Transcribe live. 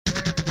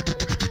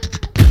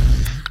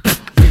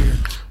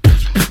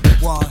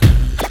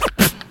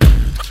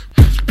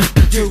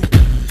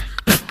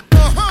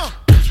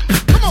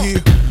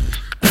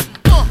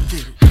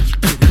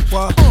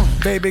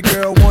Baby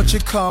girl, won't you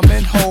come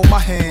and hold my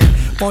hand?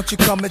 Won't you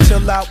come and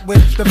chill out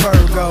with the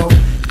Virgo?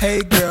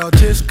 Hey girl,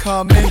 just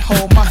come and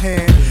hold my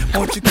hand.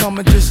 Won't you come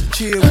and just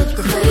chill with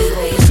the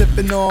Virgo?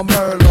 Sipping on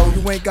Merlot,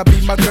 you ain't gotta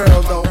be my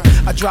girl though.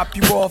 I drop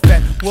you off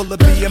at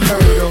Willoughby and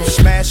Myrtle.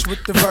 Smash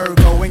with the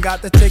Virgo, ain't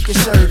got to take your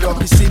shirt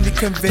off. You see me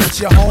convince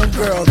your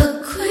homegirl.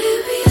 Aquarius.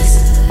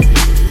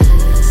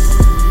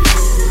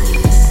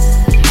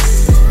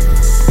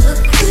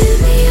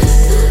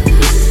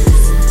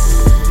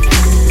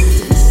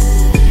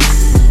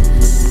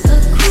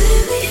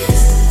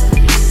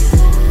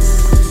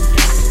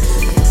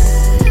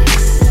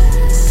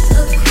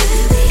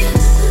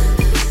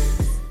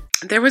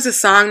 There was a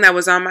song that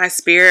was on my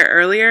spirit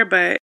earlier,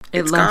 but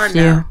it's gone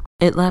now.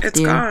 It left you. It's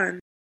gone.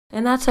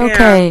 And that's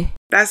okay. Yeah,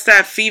 that's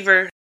that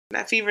fever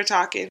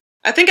talking.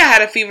 I think I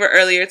had a fever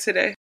earlier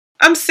today.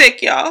 I'm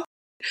sick, y'all.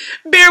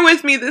 Bear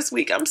with me this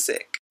week. I'm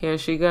sick. Here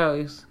she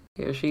goes.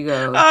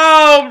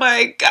 Oh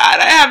my God.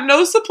 I have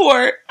no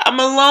support. I'm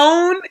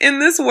alone in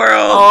this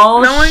world.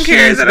 All no one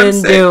cares that I'm sick.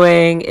 All she's been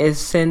doing is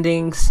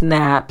sending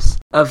snaps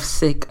of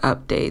sick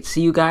updates.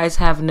 You guys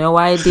have no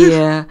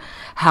idea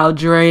how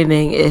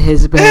draining it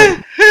has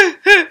been.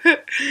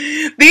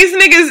 These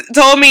niggas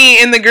told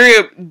me in the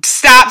group,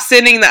 stop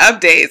sending the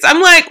updates.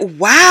 I'm like,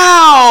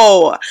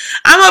 wow.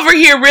 I'm over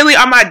here really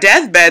on my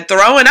deathbed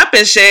throwing up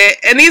and shit.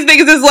 And these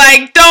niggas is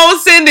like, don't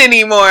send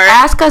anymore.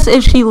 Ask us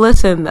if she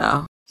listened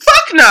though.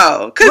 Fuck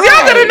no. Cause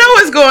y'all gonna know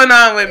what's going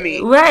on with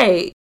me.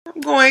 Right.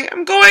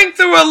 I'm going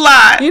through a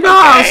lot. You know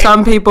how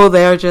some people,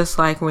 they're just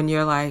like, when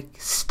you're like,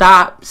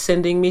 stop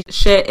sending me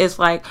shit, it's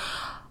like,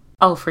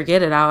 oh,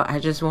 forget it. I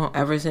just won't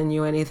ever send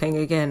you anything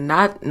again.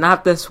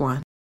 Not this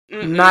one.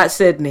 Mm-mm. Not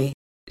Sydney.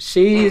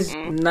 She's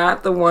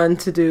not the one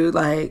to do,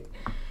 like,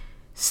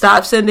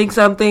 stop sending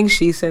something,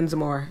 she sends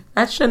more.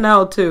 That's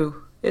Chanel,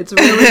 too. It's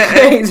really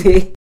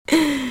crazy.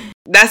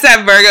 That's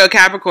that Virgo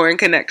Capricorn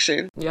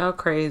connection. Y'all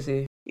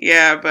crazy.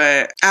 Yeah,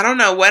 but I don't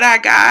know what I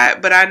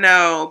got, but I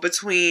know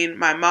between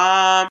my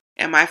mom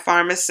and my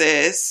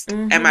pharmacist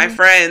and my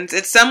friends,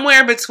 it's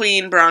somewhere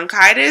between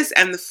bronchitis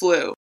and the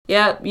flu.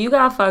 Yep, you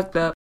got fucked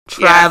up.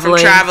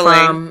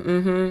 Traveling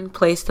from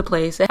place to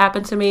place. It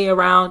happened to me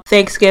around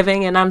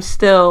Thanksgiving, and I'm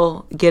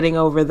still getting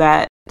over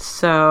that.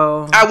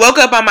 So I woke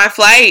up on my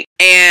flight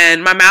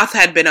and my mouth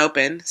had been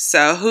open.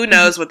 So who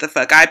knows what the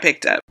fuck I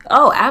picked up.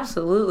 Oh,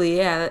 absolutely.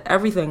 Yeah.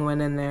 Everything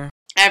went in there.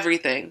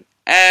 Everything.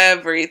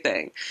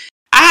 I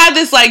had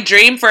this like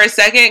dream for a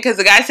second because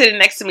the guy sitting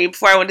next to me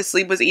before I went to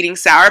sleep was eating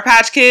Sour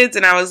Patch Kids.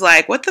 And I was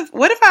like, what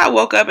if I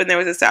woke up and there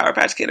was a Sour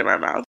Patch Kid in my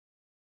mouth?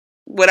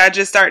 Would I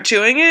just start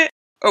chewing it?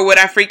 Or would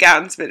I freak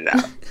out and spit it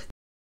out?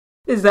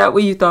 Is that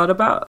what you thought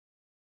about?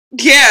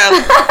 Yeah.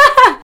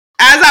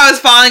 As I was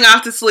falling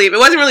off to sleep. It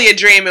wasn't really a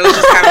dream. It was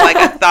just kind of like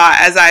a thought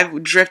as I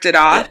drifted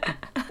off.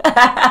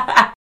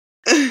 I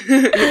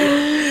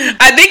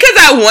think because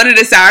I wanted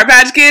a Sour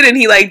Patch Kid and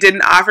he like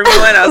didn't offer me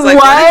one. I was like,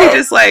 what if he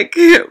just like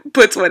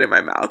puts one in my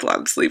mouth while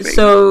I'm sleeping?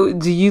 So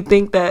do you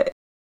think that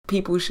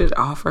people should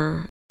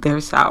offer their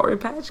Sour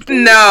Patch Kids?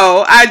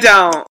 No, I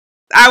don't.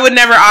 I would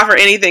never offer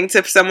anything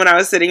to someone I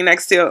was sitting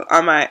next to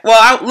on my...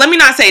 Well, let me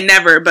not say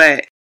never,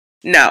 but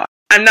no.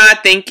 I'm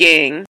not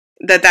thinking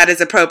that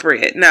is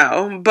appropriate,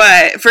 no.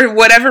 But for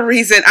whatever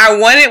reason, I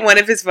wanted one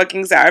of his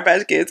fucking Sour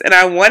Patch Kids, and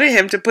I wanted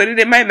him to put it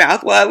in my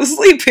mouth while I was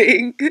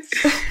sleeping.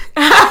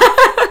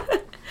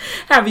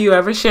 Have you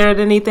ever shared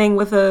anything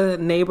with a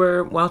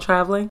neighbor while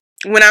traveling?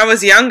 When I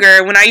was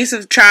younger, when I used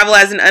to travel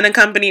as an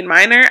unaccompanied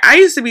minor, I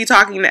used to be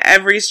talking to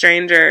every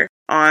stranger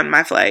on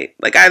my flight.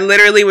 Like, I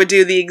literally would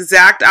do the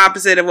exact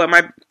opposite of what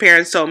my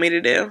parents told me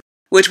to do,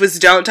 which was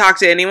don't talk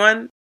to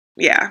anyone.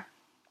 Yeah.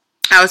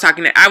 I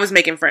was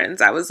making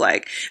friends. I was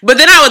like, but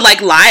then I would like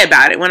lie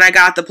about it when I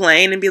got off the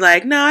plane and be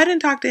like, no, I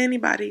didn't talk to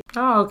anybody.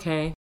 Oh,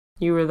 okay.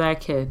 You were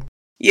that kid.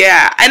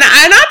 Yeah. And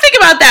I think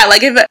about that.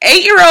 Like, if an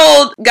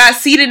 8-year-old got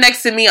seated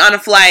next to me on a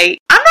flight,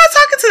 I'm not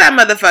talking to that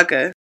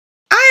motherfucker.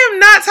 I am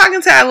not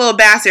talking to that little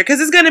bastard because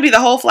it's going to be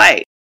the whole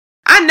flight.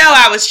 I know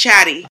I was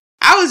chatty.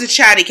 I was a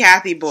chatty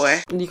Cathy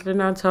boy. You're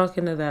not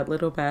talking to that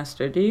little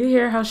bastard. Do you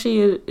hear how she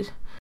is?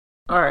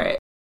 All right.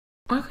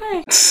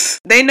 Okay.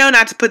 They know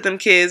not to put them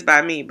kids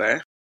by me,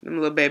 bruh. Them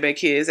little baby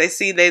kids. They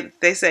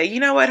say, you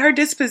know what? Her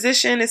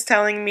disposition is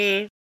telling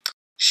me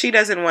she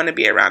doesn't want to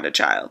be around a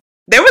child.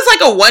 There was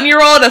like a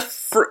 1-year-old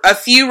a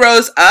few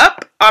rows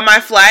up on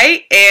my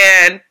flight,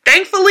 and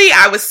thankfully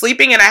I was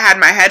sleeping and I had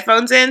my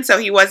headphones in, so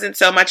he wasn't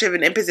so much of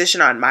an imposition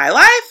on my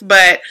life.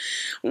 But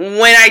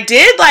when I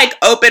did like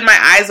open my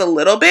eyes a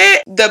little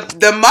bit,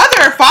 the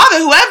mother or father,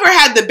 whoever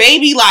had the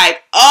baby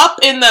like up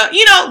in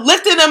the,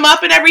 lifting him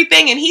up and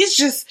everything, and he's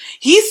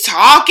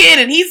talking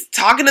and he's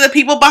talking to the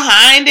people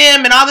behind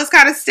him and all this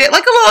kind of shit,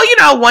 like a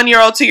little,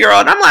 1-year-old,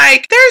 2-year-old. I'm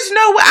like, there's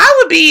no way. I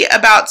would be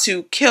about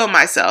to kill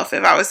myself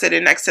if I was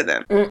sitting next to them.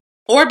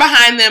 Or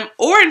behind them,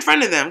 or in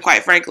front of them,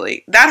 quite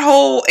frankly. That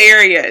whole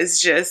area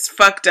is just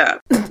fucked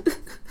up.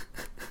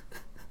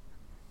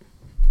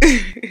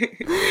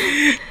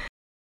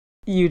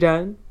 You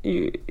done?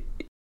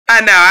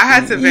 I know, I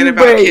had to vent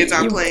about kids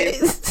on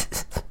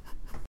planes.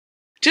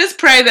 Just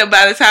pray that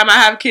by the time I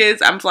have kids,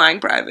 I'm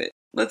flying private.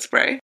 Let's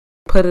pray.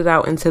 Put it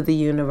out into the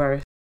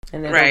universe.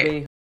 And it'll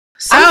be...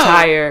 So,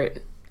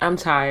 I'm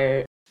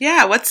tired.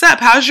 Yeah, what's up?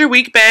 How's your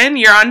week been?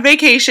 You're on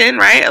vacation,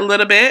 right? A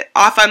little bit.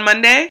 Off on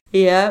Monday?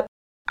 Yep.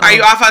 Are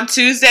you off on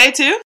Tuesday,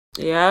 too?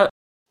 Yep.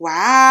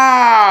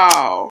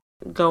 Wow.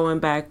 Going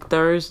back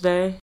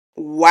Thursday.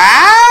 Wow.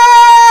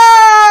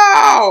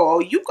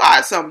 You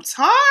got some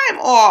time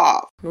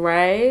off.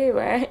 Right.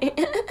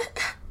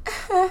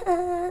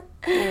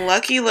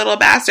 Lucky little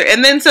bastard.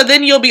 And then, so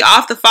then you'll be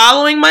off the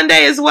following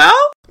Monday as well?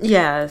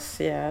 Yes.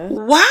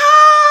 Wow.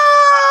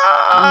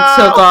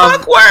 Took off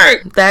fuck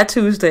work. That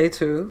Tuesday,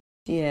 too.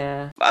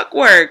 Yeah. Fuck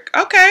work.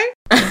 Okay.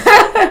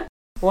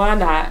 Why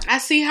not? I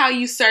see how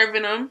you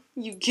serving them.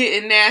 You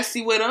getting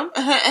nasty with them.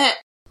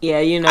 Yeah,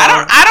 you know. I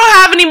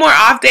don't have any more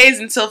off days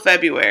until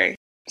February.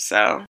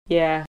 So.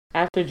 Yeah.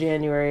 After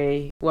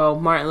January, well,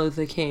 Martin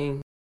Luther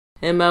King,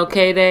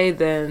 MLK Day,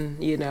 then,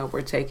 you know,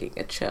 we're taking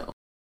a chill.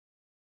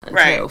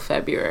 Until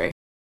February.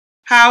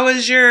 How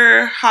was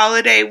your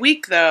holiday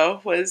week, though?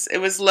 It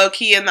was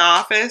low-key in the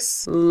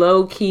office?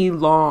 Low-key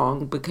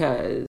long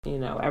because, you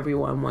know,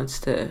 everyone wants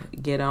to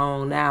get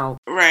on out.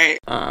 Right.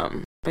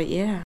 But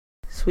yeah,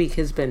 this week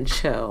has been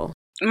chill.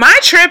 My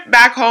trip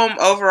back home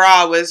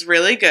overall was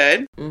really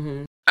good.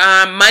 Mm-hmm.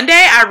 Monday,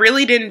 I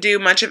really didn't do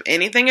much of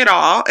anything at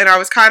all. And I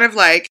was kind of,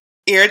 like,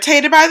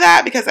 irritated by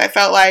that because I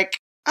felt like,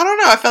 I don't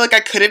know, I felt like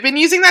I could have been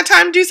using that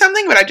time to do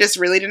something, but I just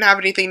really didn't have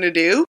anything to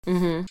do.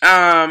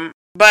 Mm-hmm.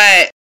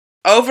 But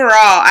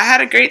overall, I had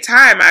a great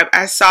time.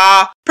 I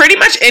saw pretty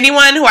much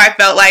anyone who I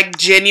felt like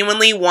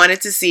genuinely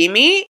wanted to see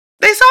me.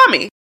 They saw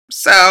me.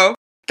 So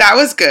that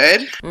was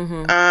good.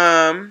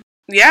 Mm-hmm.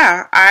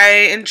 Yeah,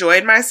 I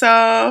enjoyed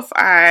myself.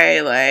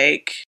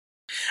 I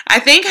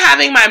think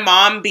having my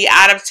mom be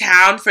out of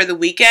town for the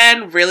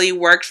weekend really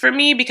worked for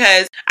me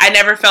because I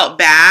never felt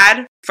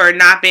bad for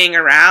not being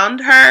around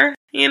her,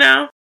 you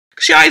know?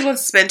 She always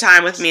wants to spend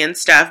time with me and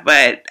stuff,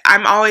 but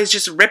I'm always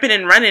just ripping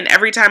and running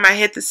every time I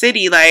hit the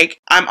city. Like,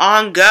 I'm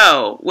on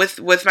go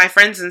with my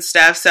friends and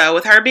stuff. So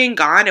with her being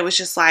gone, it was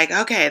just like,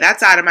 okay,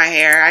 that's out of my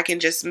hair. I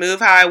can just move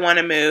how I want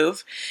to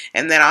move.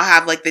 And then I'll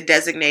have, like, the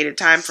designated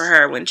time for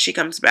her when she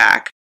comes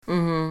back.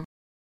 Mm-hmm.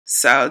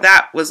 So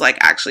that was, like,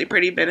 actually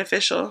pretty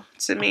beneficial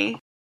to me.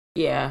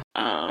 Yeah.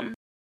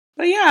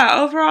 But yeah,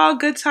 overall,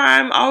 good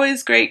time.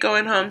 Always great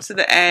going home to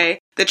the A.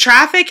 The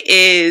traffic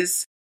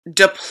is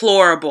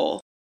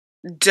deplorable.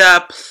 It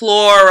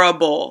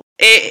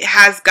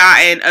has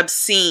gotten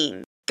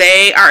obscene.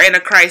 They are in a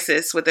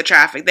crisis with the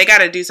traffic. They got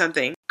to do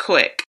something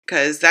quick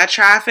because that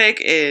traffic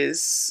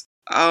is,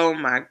 oh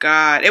my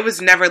God. It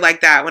was never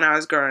like that when I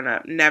was growing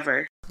up.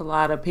 Never. A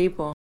lot of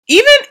people.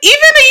 Even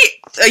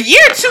a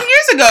year, 2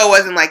 years ago, it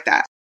wasn't like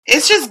that.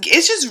 It's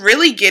just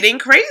really getting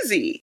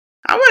crazy.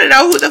 I want to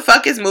know who the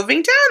fuck is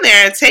moving down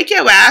there and take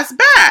your ass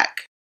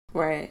back.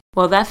 Right.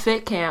 Well, that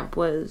fit camp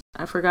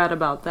I forgot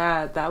about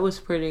that. That was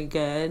pretty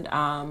good.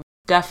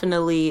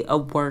 Definitely a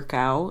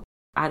workout.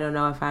 I don't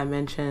know if I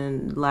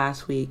mentioned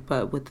last week,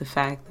 but with the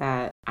fact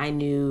that I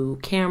knew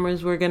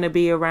cameras were going to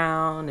be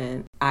around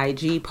and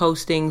IG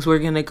postings were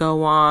going to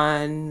go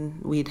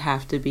on, we'd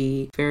have to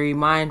be very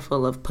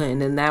mindful of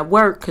putting in that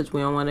work because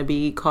we don't want to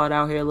be caught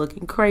out here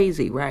looking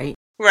crazy, right?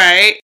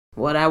 Right.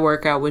 Well, that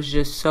workout was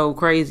just so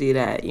crazy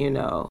that, you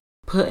know,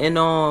 putting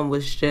on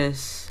was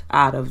just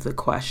out of the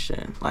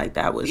question. Like,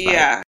 that was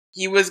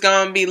you was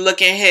going to be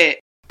looking hit.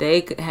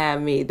 They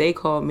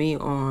called me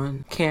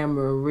on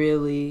camera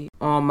really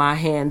on my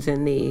hands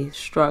and knees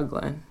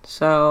struggling.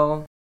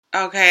 So.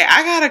 Okay,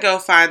 I gotta go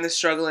find the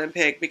struggling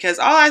pic because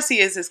all I see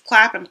is this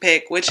clapping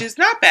pic, which is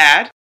not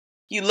bad.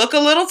 You look a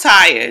little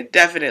tired,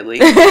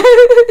 definitely.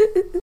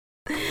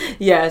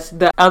 Yes,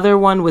 the other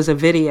one was a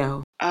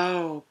video.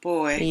 Oh,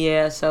 boy.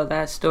 Yeah, so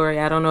that story,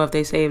 I don't know if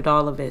they saved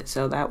all of it,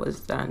 so that was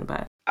done,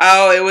 but.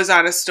 Oh, it was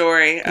on a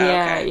story. Oh,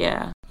 yeah, okay.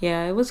 yeah.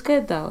 Yeah, it was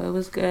good, though. It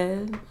was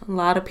good. A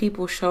lot of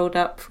people showed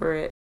up for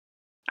it.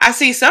 I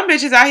see some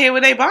bitches out here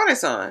with their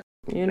bonnets on.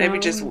 You know?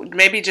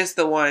 Maybe just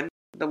the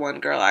one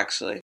girl,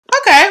 actually.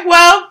 Okay,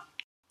 well,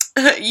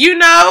 you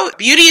know,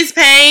 beauty is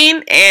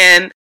pain,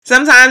 and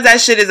sometimes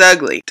that shit is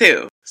ugly,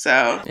 too.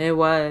 So. It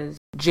was.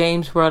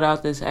 James brought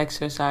out this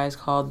exercise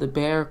called the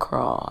bear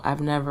crawl.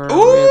 I've never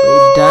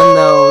really done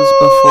those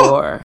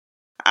before.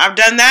 I've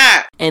done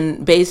that.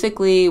 And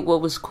basically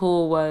what was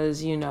cool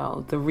was, you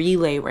know, the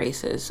relay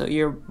races. So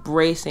you're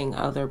racing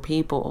other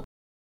people.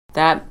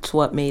 That's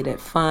what made it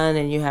fun.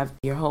 And you have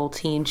your whole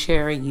team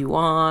cheering you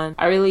on.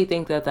 I really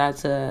think that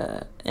that's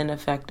an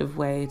effective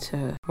way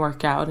to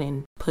work out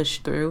and push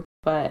through.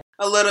 But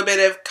a little bit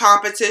of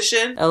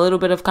competition.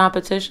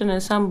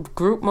 And some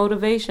group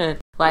motivation.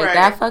 Like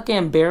that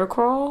fucking bear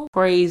crawl,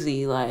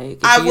 crazy. Like,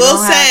 if I will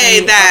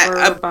say that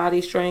upper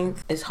body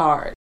strength is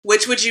hard.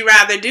 Which would you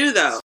rather do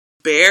though?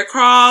 Bear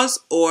crawls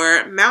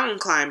or mountain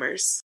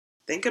climbers?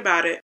 Think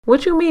about it.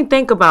 What you mean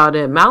think about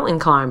it? Mountain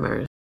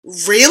climbers.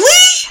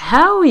 Really?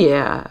 Hell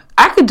yeah.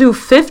 I could do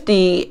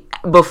 50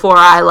 before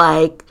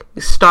I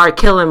start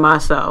killing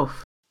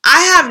myself.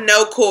 I have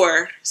no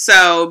core,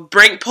 so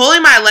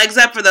pulling my legs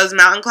up for those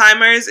mountain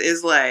climbers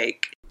is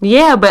like...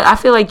 Yeah, but I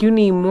feel like you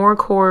need more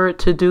core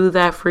to do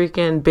that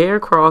freaking bear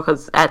crawl,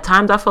 because at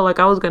times I felt like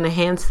I was going to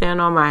handstand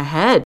on my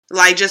head.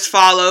 Like, just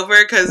fall over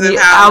because of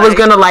how, I was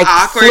going to, like,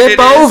 flip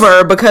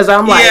over because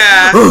I'm like,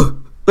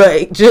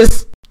 like,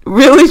 just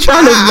really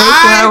trying to make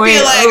my way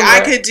over. I feel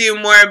like I could do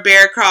more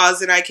bear crawls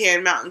than I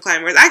can mountain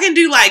climbers. I can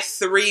do, like,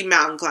 3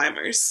 mountain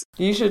climbers.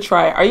 You should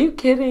try. Are you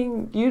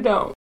kidding? You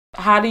don't.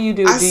 How do you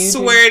do? I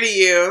swear to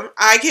you,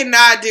 I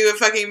cannot do a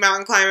fucking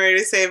mountain climber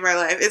to save my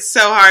life. It's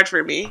so hard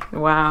for me.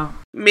 Wow.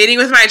 Meeting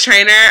with my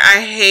trainer, I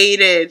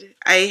hated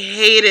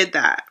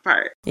that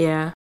part.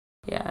 Yeah.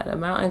 Yeah, the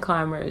mountain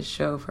climber is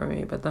show for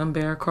me, but them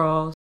bear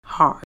crawls,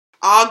 hard.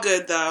 All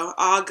good, though.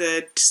 All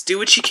good. Just do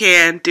what you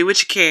can. Do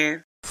what you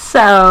can.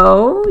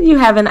 So, you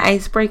have an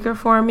icebreaker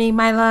for me,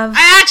 my love?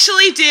 I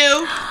actually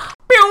do.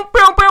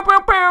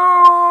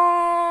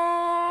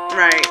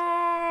 Right.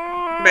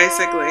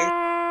 Basically.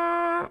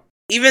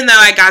 Even though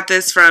I got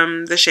this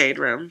from the Shade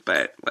Room,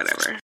 but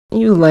whatever.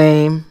 You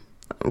lame.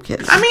 I'm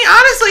kidding. I mean,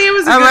 honestly, it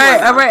was a good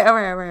one. All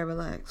right.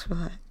 Relax.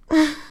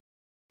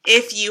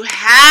 If you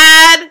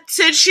had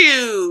to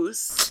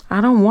choose...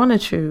 I don't want to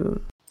choose.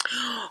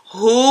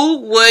 Who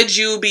would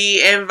you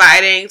be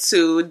inviting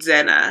to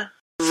dinner?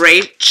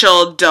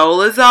 Rachel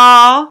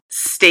Dolezal,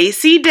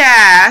 Stacey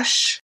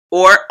Dash,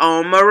 or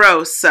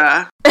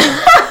Omarosa?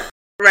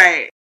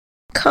 Right.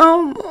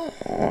 Come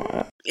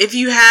on. If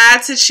you had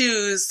to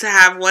choose to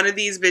have one of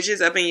these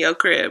bitches up in your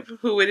crib,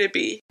 who would it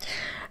be?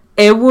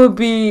 It would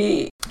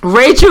be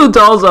Rachel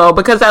Dolezal,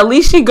 because at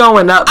least she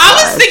going up for us.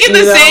 I was thinking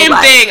the same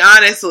thing,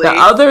 honestly. The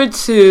other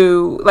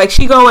two, like,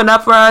 she going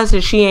up for us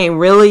and she ain't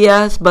really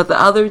us, but the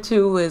other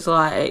two is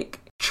like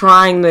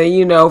trying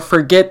to,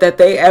 forget that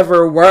they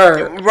ever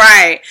were.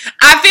 Right.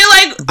 I feel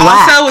like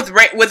Black. Also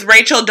with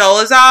Rachel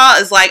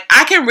Dolezal is like,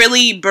 I can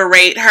really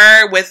berate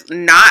her with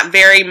not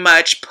very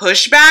much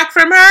pushback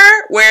from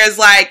her, whereas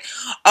like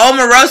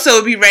Omarosa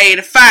would be ready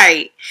to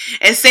fight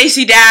and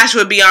Stacey Dash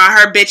would be on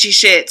her bitchy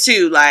shit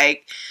too,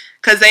 like,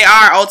 because they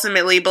are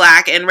ultimately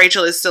Black and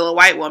Rachel is still a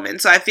white woman.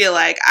 So I feel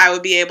like I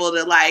would be able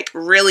to like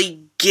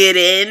really get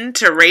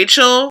into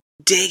Rachel,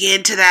 dig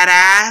into that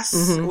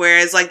ass,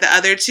 whereas like the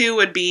other two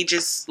would be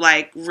just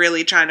like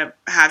really trying to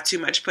have too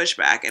much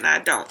pushback, and I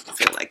don't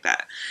feel like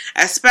that,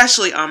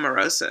 especially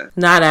Omarosa.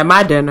 Not at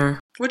my dinner.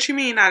 What you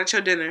mean not at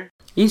your dinner?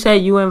 You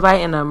said you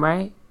inviting them,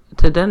 right,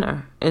 to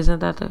dinner?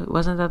 Wasn't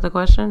that the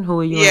question? Who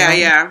are you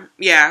inviting?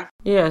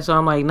 Yeah, so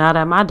I'm like, not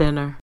at my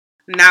dinner.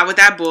 Not with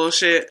that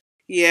bullshit.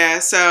 Yeah,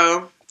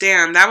 so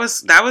damn, that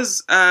was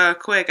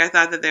quick. I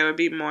thought that there would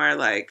be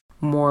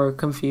more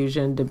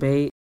confusion,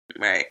 debate.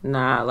 Right.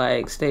 Nah,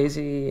 like,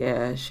 Stacey,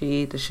 yeah,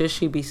 the shit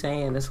she be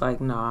saying, it's like,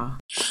 nah.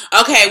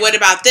 Okay, what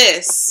about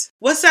this?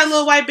 What's that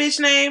little white bitch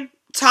name?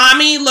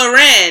 Tommy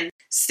Loren,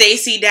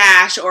 Stacey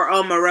Dash, or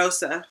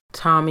Omarosa?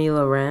 Tommy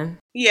Loren?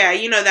 Yeah,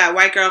 you know that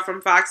white girl from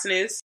Fox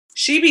News?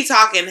 She be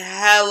talking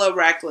hella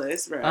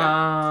reckless,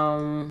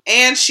 bro.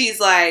 And she's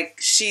like,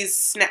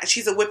 she's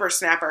a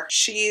whippersnapper.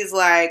 She's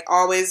like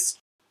always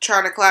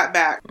trying to clap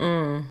back.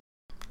 Damn.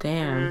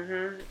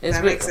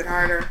 That makes it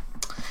harder.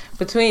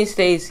 Between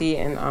Stacey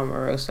and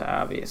Omarosa,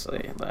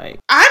 obviously. Like,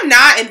 I'm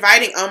not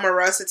inviting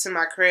Omarosa to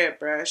my crib,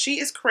 bro. She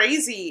is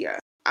crazy.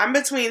 I'm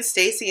between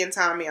Stacey and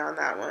Tommy on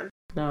that one.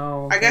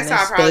 No. I guess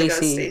I'll probably go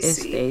Stacey.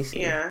 It's Stacey.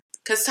 Yeah.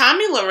 Because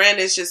Tommy Loren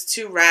is just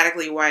too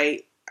radically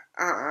white.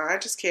 I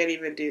just can't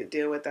even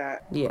deal with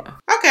that. Yeah.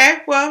 Okay,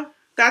 well,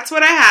 that's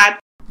what I had.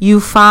 You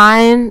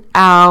find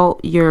out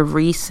your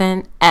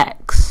recent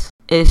ex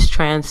is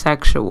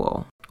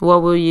transsexual.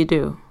 What will you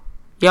do?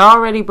 Y'all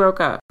already broke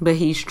up, but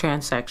he's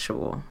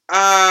transsexual.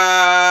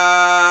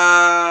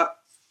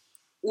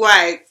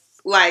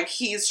 Like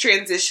he's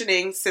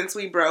transitioning since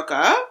we broke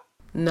up?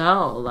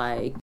 No,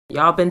 like,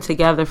 y'all been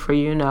together for,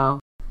 a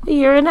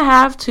year and a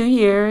half, 2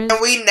 years.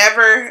 And we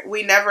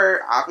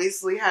never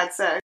obviously had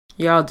sex.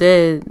 Y'all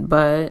did,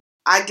 but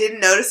I didn't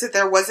notice that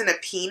there wasn't a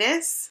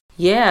penis.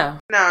 Yeah.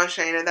 No,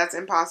 Shayna, that's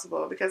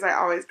impossible because I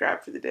always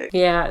grab for the dick.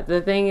 Yeah,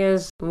 the thing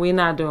is, we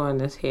not doing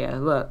this here.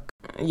 Look,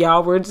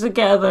 y'all were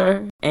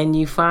together and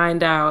you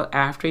find out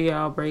after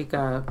y'all break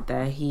up that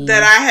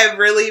I have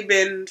really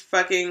been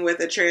fucking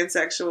with a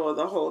transsexual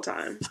the whole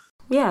time.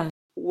 Yeah.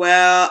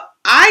 Well,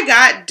 I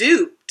got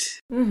duped.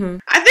 Mm-hmm.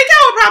 I think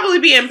I would probably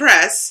be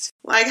impressed.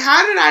 Like,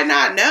 how did I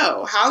not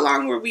know? How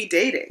long were we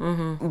dating?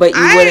 Mm-hmm. But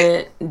you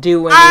wouldn't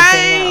do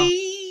anything else.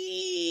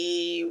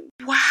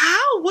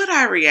 How would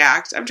I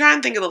react? I'm trying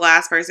to think of the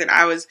last person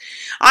I was...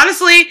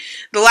 Honestly,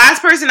 the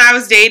last person I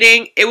was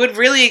dating, it would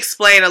really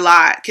explain a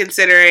lot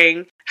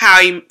considering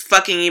how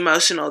fucking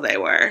emotional they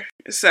were.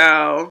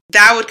 So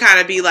that would kind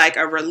of be like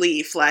a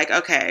relief. Like,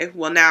 okay,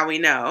 well now we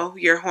know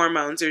your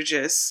hormones are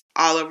just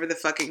all over the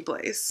fucking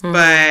place. Mm-hmm.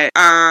 But,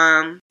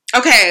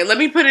 okay, let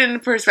me put it in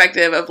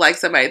perspective of like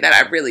somebody that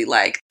I really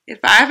liked. If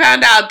I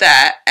found out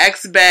that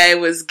ex-bae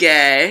was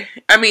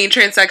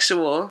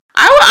transsexual,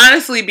 I would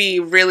honestly be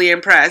really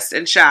impressed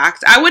and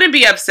shocked. I wouldn't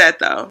be upset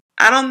though.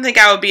 I don't think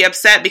I would be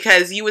upset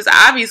because you was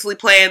obviously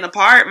playing the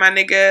part, my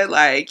nigga.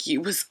 Like, you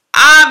was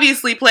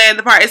obviously playing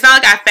the part. It's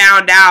not like I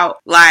found out,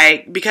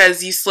 like,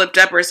 because you slipped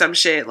up or some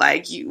shit.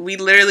 Like, we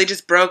literally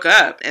just broke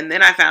up, and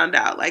then I found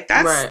out. Like,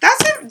 that's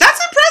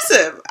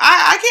impressive.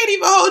 I can't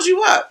even hold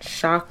you up.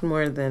 Shocked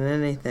more than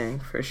anything,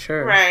 for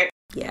sure. Right.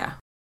 Yeah.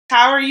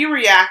 How are you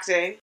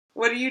reacting?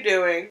 What are you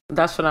doing?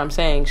 That's what I'm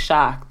saying.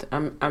 Shocked.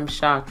 I'm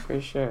shocked for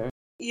sure.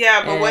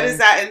 Yeah, but what does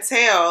that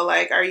entail?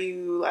 Like, are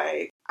you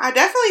like... I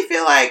definitely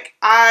feel like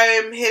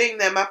I'm hitting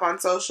them up on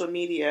social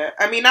media.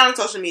 I mean, not on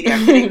social media.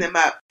 I'm hitting them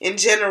up in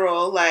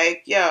general.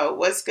 Like, yo,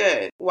 what's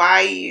good?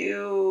 Why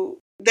you...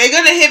 They're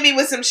gonna hit me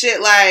with some shit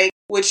like,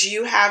 would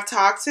you have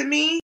talked to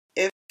me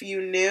if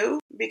you knew?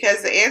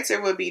 Because the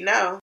answer would be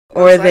no.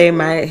 Or they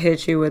might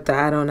hit you with the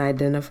I don't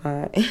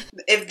identify.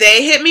 If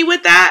they hit me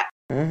with that?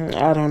 Mm-hmm.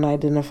 I don't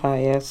identify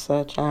as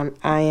such.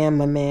 I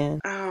am a man.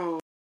 Oh.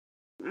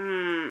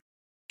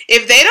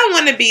 If they don't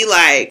want to be,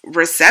 like,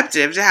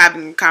 receptive to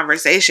having a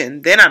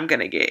conversation, then I'm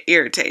gonna get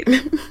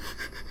irritated.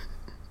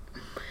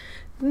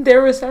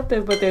 They're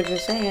receptive, but they're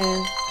just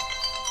saying.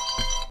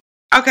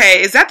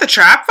 Okay, is that the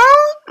trap phone?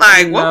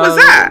 Like, what was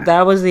that?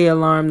 That was the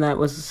alarm that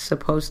was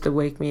supposed to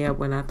wake me up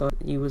when I thought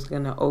you was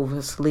gonna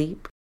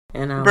oversleep.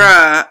 And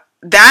Bruh,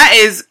 that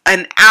is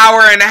an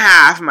hour and a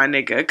half, my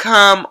nigga.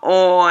 Come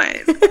on.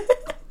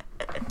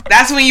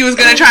 That's when you was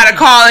gonna try to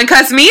call and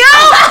cuss me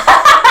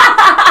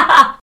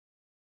out?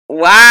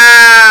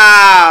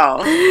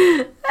 Wow.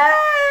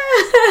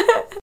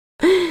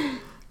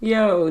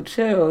 Yo,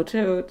 chill.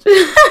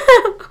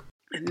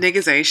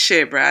 Niggas ain't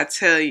shit, bro. I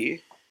tell you.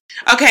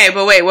 Okay,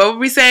 but wait, what were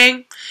we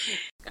saying?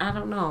 I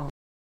don't know.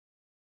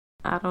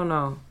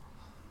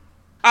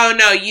 Oh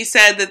no, you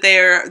said that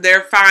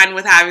they're fine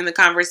with having the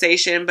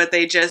conversation, but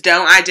they just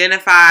don't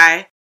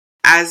identify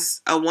as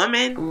a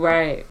woman.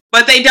 Right.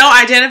 But they don't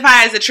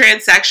identify as a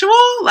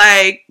transsexual?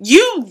 Like,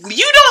 you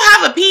don't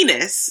have a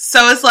penis.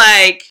 So it's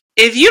like,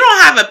 if you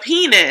don't have a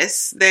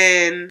penis,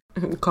 then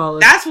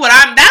that's what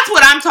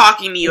I'm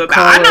talking to you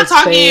about. I'm not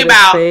talking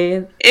about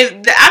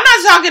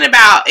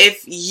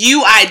if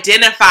you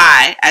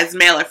identify as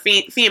male or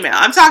female.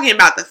 I'm talking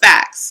about the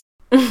facts.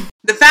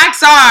 The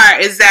facts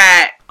is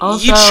that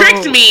also, you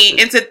tricked me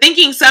into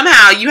thinking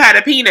somehow you had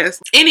a penis.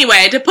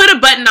 Anyway, to put a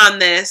button on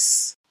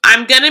this,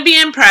 I'm going to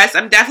be impressed.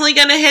 I'm definitely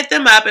going to hit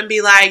them up and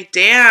be like,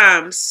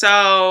 damn,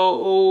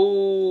 so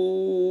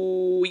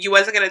you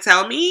wasn't going to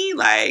tell me?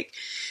 Like,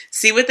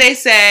 see what they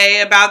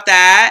say about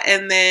that,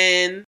 and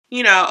then,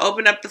 you know,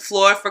 open up the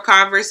floor for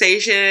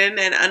conversation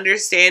and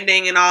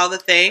understanding and all the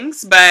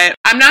things. But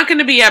I'm not going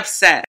to be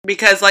upset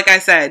because, like I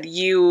said,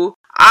 you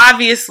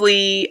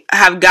obviously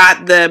have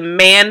got the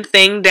man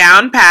thing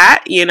down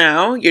pat, you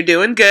know, you're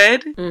doing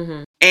good.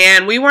 Mm-hmm.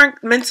 And we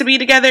weren't meant to be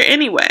together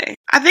anyway.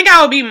 I think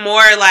I would be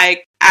more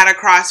like at a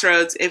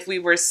crossroads if we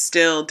were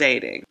still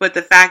dating. But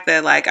the fact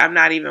that like I'm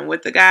not even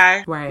with the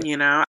guy, right? You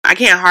know, I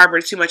can't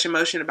harbor too much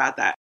emotion about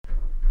that.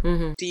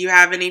 Mm-hmm. Do you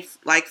have any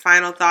like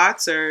final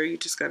thoughts, or are you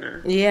just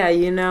gonna? Yeah,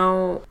 you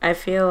know, I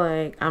feel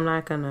like I'm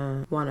not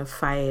gonna want to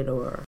fight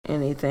or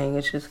anything.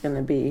 It's just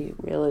gonna be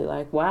really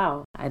like,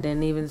 wow, I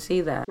didn't even see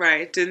that.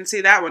 Right, didn't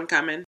see that one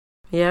coming.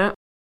 Yeah.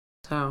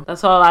 So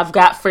that's all I've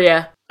got for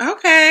you.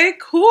 Okay,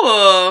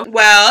 cool.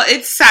 Well,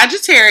 it's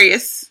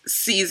Sagittarius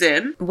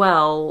season.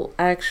 Well,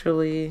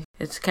 actually,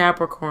 it's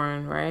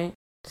Capricorn, right?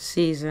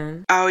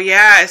 Season. Oh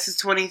yeah, it's the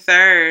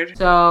 23rd.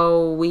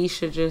 So we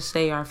should just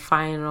say our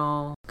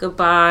final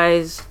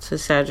goodbyes to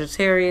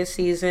Sagittarius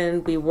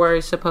season. We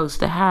were supposed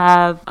to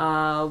have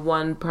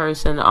one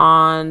person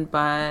on,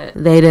 but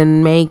they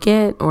didn't make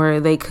it,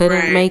 or they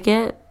couldn't make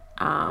it.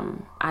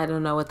 I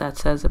don't know what that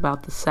says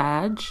about the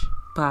Sag,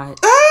 but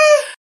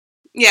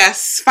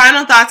yes,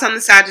 final thoughts on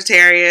the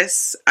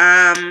Sagittarius.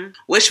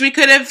 Wish we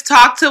could have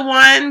talked to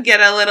one, get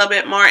a little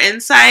bit more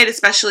insight,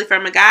 especially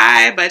from a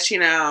guy, but you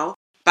know,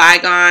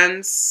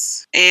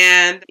 bygones.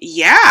 And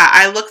yeah,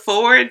 I look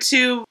forward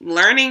to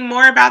learning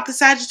more about the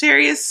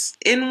Sagittarius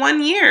in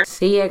 1 year.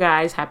 See ya,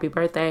 guys. Happy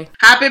birthday.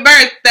 Happy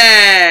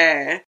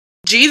birthday.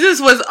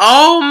 Jesus was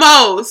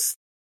almost,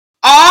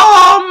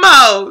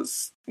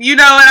 you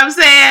know what I'm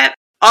saying?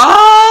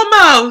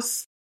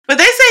 Almost. But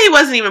they say he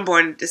wasn't even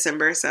born in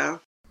December,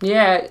 so.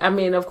 Yeah, I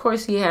mean, of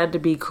course he had to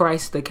be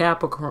Christ the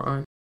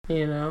Capricorn,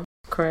 you know?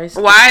 Christ.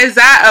 Why is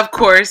that, of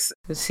course?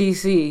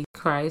 CC,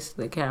 Christ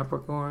the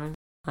Capricorn.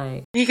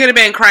 Like, he could have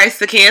been Christ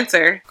the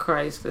Cancer.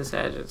 Christ the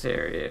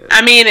Sagittarius.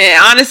 I mean,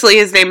 honestly,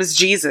 his name is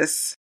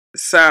Jesus.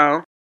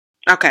 So,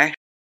 okay.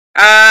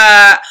 Happy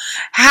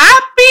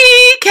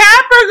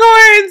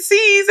Capricorn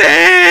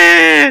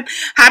season!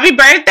 Happy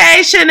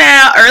birthday,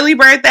 Chanel. Early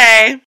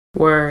birthday.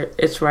 Word.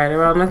 It's right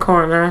around the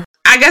corner.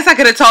 I guess I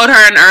could have told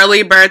her an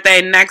early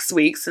birthday next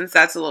week, since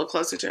that's a little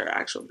closer to her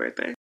actual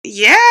birthday.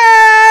 Yeah,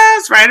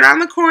 it's right around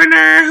the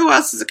corner. Who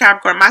else is a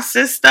Capricorn? My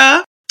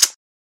sister.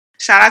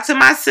 Shout out to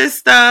my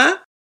sister.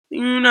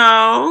 You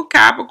know,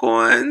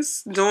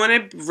 Capricorns doing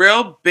it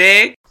real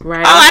big.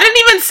 Right. Oh, I didn't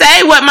even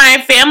say what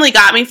my family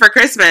got me for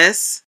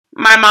Christmas.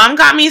 My mom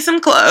got me some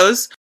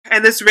clothes.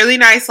 and this really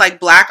nice like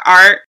black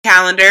art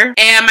calendar.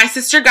 And my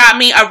sister got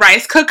me a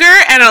rice cooker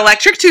and an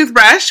electric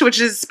toothbrush, which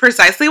is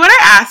precisely what I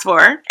asked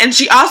for. And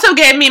she also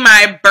gave me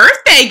my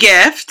birthday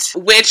gift,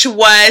 which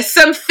was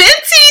some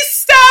Fenty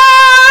stuff.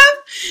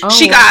 Oh,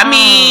 she got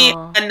me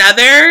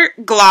another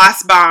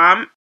gloss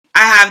bomb.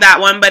 I have that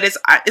one, but it's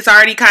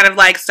already kind of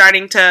like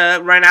starting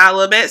to run out a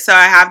little bit. So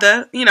I have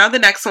the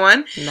next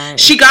one. Nice.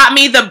 She got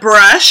me the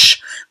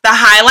brush, the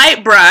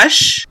highlight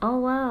brush. Oh,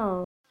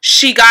 wow.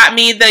 She got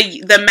me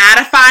the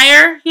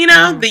mattifier,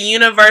 the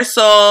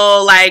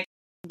universal like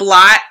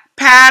blot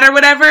pad or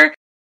whatever.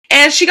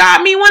 And she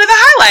got me one of the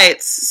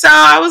highlights. So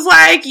I was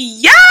like,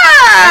 yes!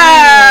 Oh,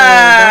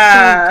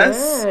 that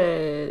sounds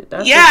good.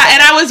 That's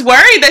and I was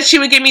worried that she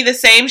would give me the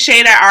same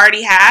shade I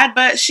already had,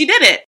 but she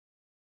didn't.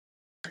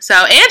 So,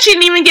 and she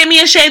didn't even give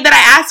me a shade that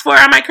I asked for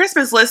on my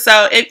Christmas list.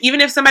 So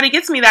even if somebody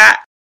gets me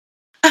that,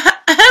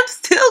 I'm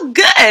still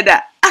good.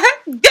 I'm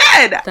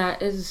good.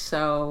 That is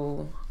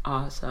so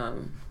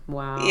awesome.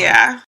 Wow.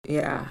 Yeah.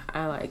 Yeah,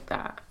 I like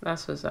that.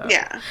 That's what's up.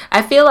 Yeah.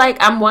 I feel like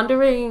I'm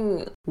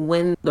wondering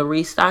when the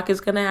restock is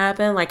going to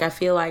happen. Like, I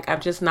feel like I'm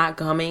just not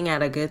coming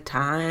at a good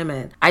time,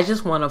 and I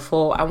just want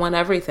I want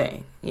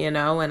everything, and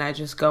I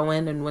just go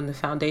in, and when the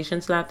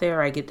foundation's not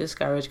there, I get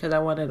discouraged because I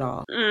want it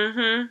all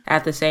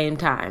at the same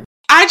time.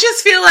 I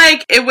just feel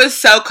like it was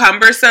so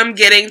cumbersome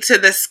getting to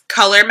this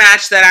color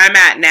match that I'm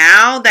at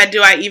now that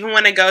do I even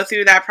want to go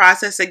through that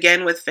process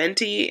again with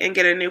Fenty and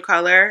get a new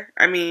color?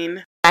 I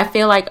mean, I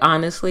feel like,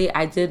 honestly,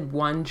 I did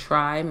one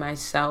try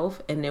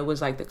myself and it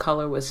was like the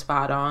color was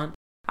spot on.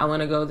 I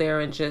want to go there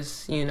and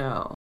just,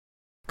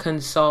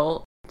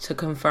 consult to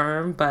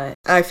confirm, but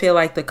I feel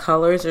like the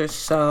colors are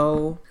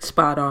so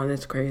spot on.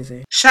 It's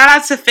crazy. Shout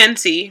out to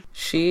Fenty.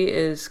 She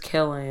is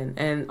killing.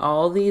 And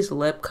all these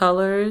lip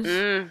colors,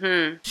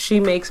 she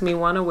makes me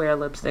want to wear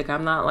lipstick.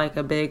 I'm not like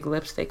a big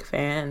lipstick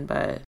fan,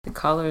 but the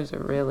colors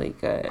are really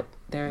good.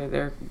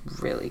 They're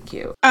really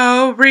cute.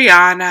 Oh,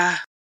 Rihanna.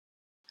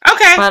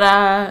 Okay.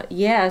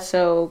 But,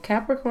 so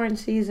Capricorn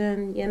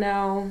season,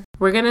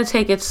 we're going to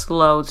take it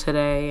slow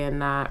today and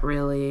not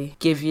really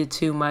give you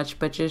too much,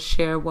 but just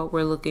share what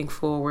we're looking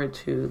forward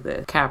to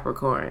the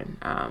Capricorn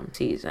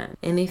season.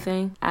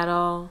 Anything at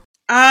all?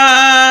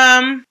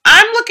 I'm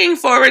looking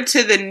forward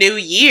to the new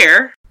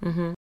year.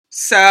 Mm-hmm.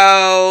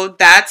 So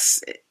that's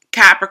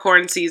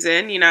Capricorn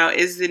season,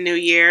 is the new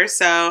year.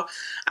 So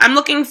I'm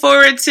looking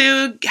forward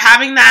to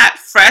having that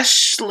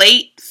fresh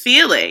slate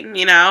feeling,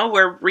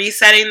 we're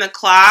resetting the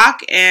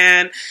clock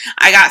and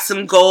I got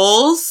some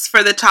goals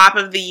for the top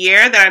of the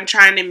year that I'm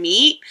trying to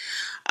meet.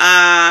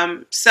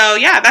 So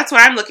yeah, that's what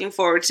I'm looking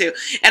forward to.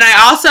 And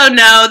I also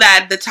know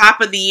that the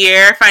top of the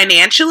year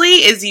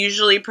financially is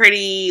usually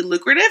pretty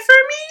lucrative for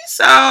me.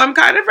 So I'm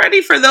kind of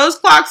ready for those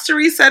clocks to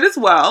reset as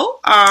well.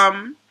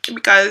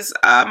 Because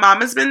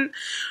Mama's been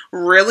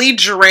really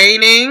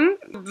draining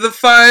the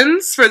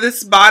funds for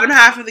this bottom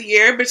half of the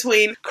year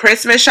between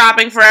Christmas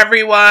shopping for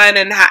everyone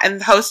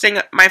and hosting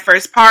my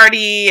first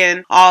party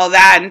and all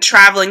that and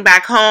traveling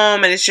back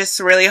home. And it's just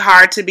really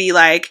hard to be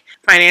like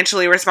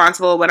financially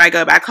responsible when I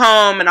go back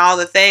home and all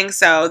the things.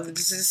 So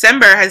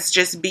December has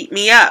just beat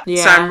me up.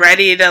 Yeah. So I'm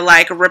ready to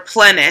like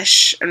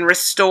replenish and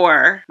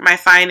restore my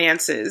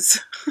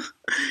finances.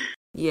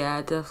 Yeah,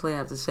 I definitely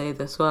have to say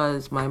this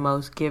was my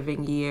most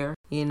giving year,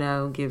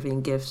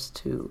 giving gifts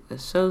to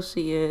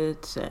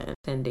associates and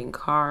sending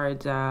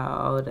cards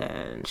out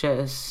and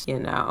just,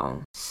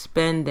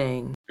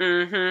 spending.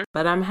 Mm-hmm.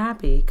 But I'm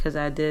happy because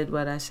I did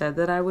what I said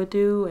that I would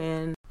do.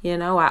 And,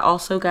 I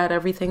also got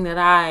everything that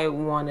I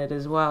wanted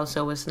as well.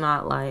 So it's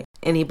not like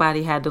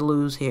anybody had to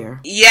lose here.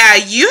 Yeah,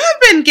 you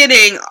have been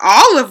getting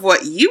all of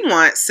what you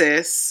want,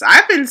 sis.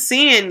 I've been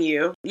seeing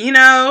you.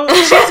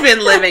 She's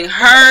been living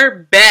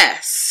her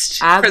best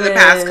for the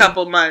past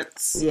couple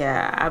months.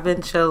 Yeah, I've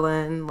been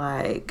chilling.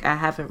 Like, I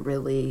haven't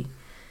really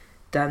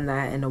done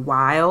that in a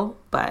while,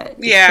 but it's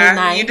been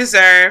nice. You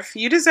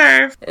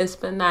deserve. It's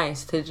been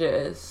nice to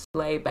just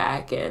lay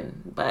back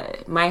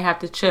but might have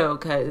to chill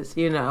because,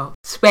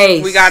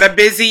 space. We got a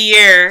busy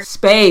year.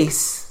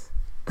 Space.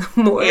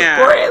 More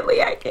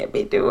importantly, I can't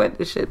be doing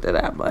the shit that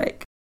I'm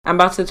like. I'm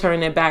about to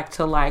turn it back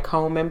to like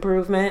home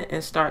improvement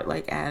and start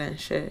like adding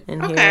shit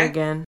in here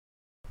again.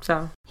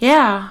 So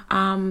yeah,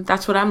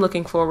 that's what I'm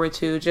looking forward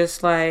to.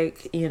 Just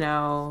like,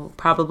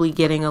 probably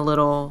getting a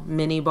little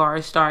mini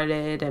bar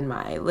started in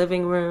my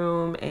living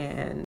room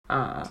and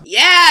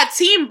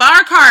team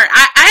bar cart.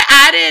 I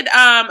added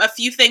a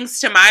few things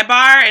to my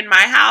bar in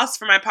my house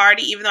for my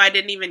party, even though I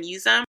didn't even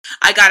use them.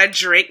 I got a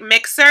drink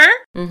mixer.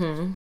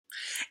 Mm-hmm.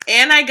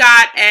 And I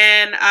got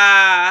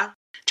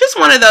just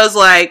one of those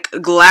like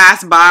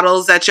glass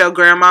bottles that your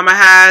grandmama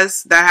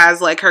has that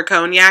has like her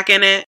cognac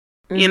in it,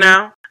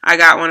 I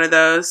got one of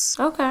those.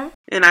 Okay.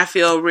 And I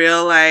feel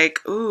real like,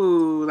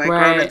 ooh, like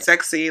grown and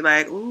sexy,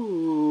 like,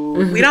 ooh.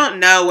 Mm-hmm. We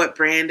don't know what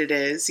brand it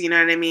is, you know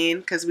what I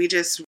mean? Because we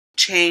just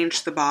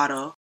changed the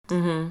bottle.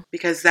 Mm-hmm.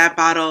 Because that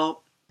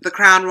bottle, the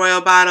Crown Royal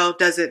bottle,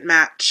 doesn't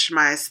match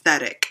my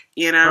aesthetic,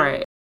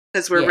 Right.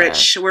 Because we're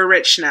rich. We're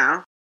rich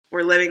now.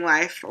 We're living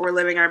life. We're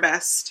living our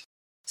best.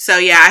 So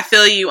yeah, I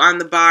feel you on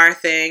the bar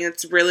thing.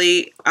 It's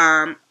really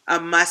a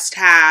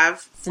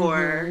must-have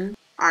for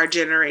our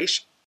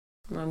generation.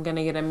 I'm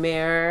gonna get a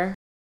mirror.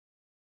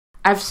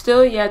 I've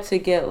still yet to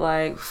get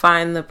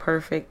find the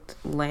perfect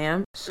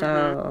lamp,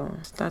 so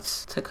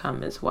that's to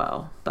come as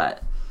well.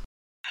 But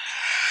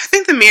I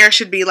think the mirror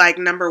should be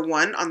number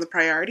 1 on the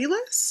priority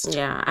list.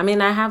 Yeah, I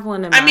mean, I have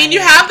one in I mean, you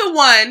have the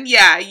one.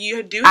 Yeah,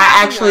 you do have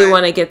I actually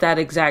want to get that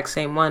exact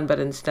same one, but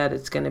instead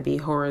it's going to be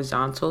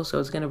horizontal, so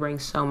it's going to bring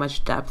so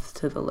much depth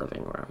to the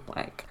living room.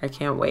 I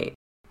can't wait.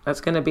 That's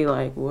going to be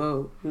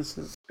whoa, this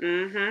is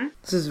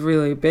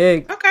really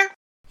big. Okay.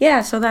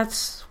 Yeah, so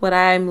that's what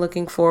I'm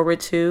looking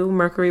forward to.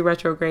 Mercury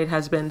retrograde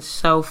has been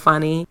so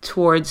funny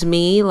towards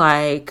me.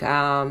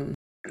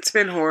 It's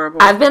been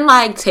horrible. I've been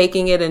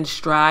taking it in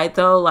stride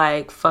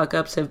though. Fuck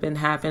ups have been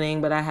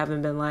happening, but I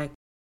haven't been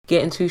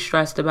getting too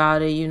stressed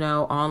about it.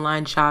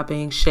 Online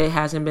shopping, shit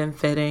hasn't been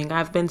fitting.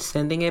 I've been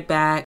sending it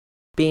back,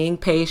 being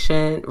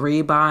patient,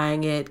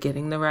 rebuying it,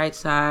 getting the right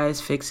size,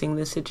 fixing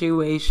the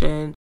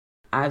situation.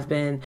 I've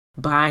been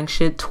buying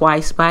shit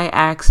twice by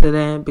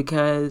accident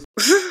because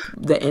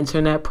the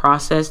internet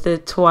processed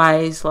it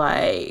twice,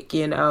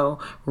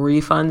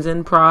 refunds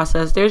in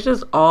process. There's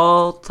just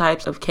all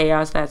types of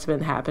chaos that's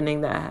been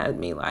happening that had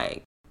me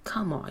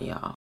come on,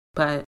 y'all.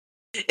 But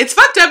it's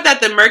fucked up that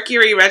the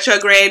Mercury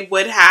retrograde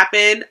would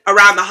happen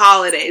around the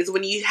holidays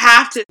when you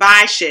have to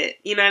buy shit.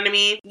 You know what I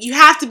mean? You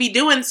have to be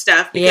doing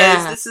stuff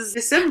because this is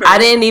December. I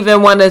didn't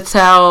even want to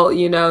tell,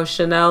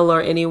 Chanel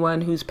or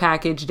anyone whose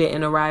package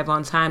didn't arrive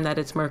on time that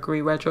it's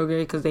Mercury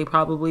retrograde because they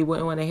probably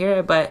wouldn't want to hear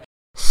it. But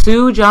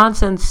Sue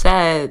Johnson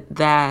said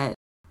that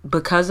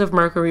because of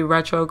Mercury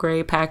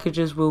retrograde,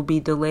 packages will be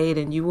delayed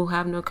and you will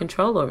have no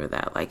control over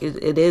that.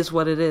 It is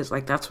what it is.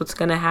 That's what's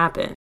going to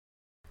happen.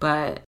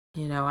 But I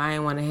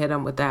didn't want to hit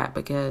him with that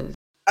because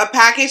a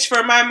package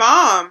for my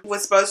mom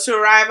was supposed to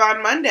arrive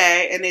on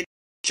Monday and it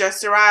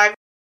just arrived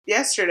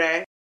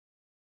yesterday.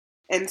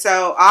 And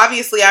so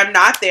obviously I'm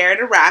not there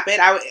to wrap it.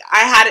 I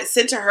had it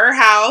sent to her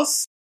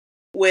house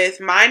with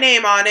my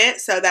name on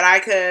it so that I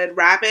could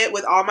wrap it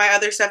with all my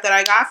other stuff that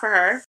I got for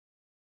her.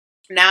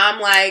 Now I'm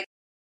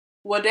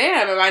well,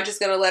 damn, am I just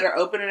going to let her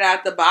open it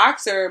out the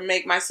box or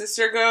make my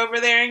sister go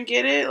over there and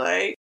get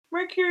it?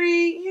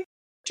 Mercury,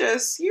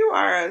 you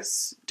are a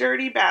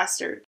dirty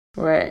bastard.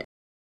 Right.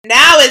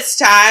 Now it's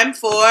time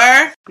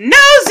for Nosy News.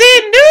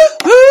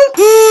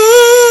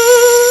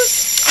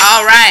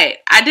 All right.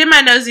 I did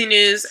my Nosy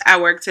News at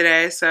work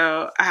today,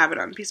 so I have it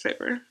on a piece of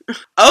paper.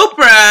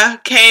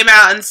 Oprah came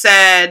out and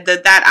said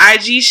that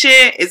IG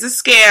shit is a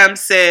scam,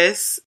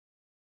 sis.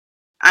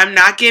 I'm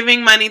not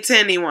giving money to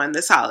anyone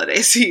this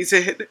holiday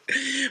season. For some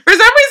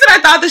reason,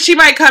 I thought that she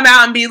might come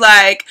out and be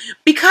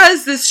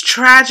because this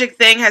tragic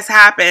thing has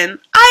happened,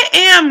 I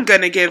am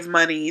going to give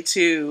money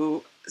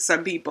to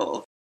some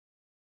people.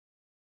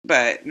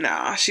 But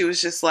no, she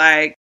was just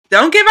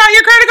don't give out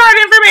your credit card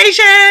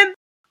information.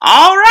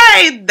 All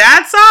right,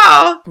 that's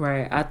all.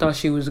 Right. I thought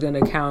she was going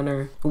to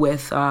counter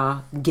with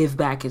give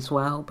back as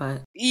well,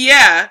 but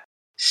yeah,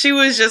 she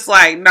was just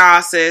nah,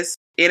 sis,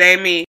 it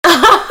ain't me.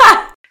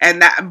 And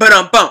that,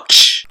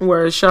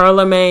 where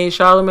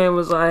Charlamagne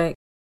was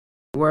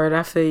word,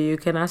 I feel you.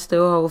 Can I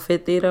still hold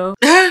 50 though?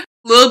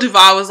 Lil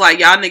Duval was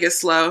y'all niggas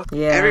slow.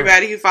 Yeah.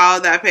 Everybody who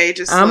followed that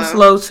page is slow. I'm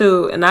slow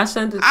too. And I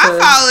sent it to... I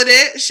followed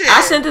it. Shit. I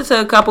sent it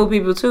to a couple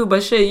people too,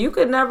 but shit, you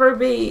could never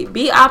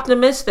be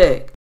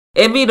optimistic.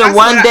 It'd be the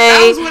one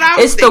day,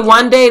 it's the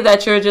one day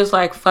that you're just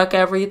fuck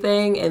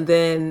everything, and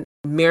then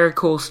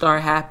miracles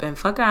start happening.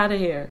 Fuck out of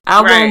here. I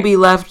won't be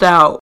left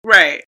out.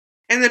 Right.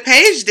 And the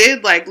page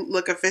did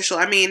look official.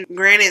 I mean,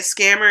 granted,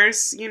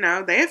 scammers,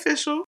 they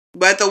official.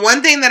 But the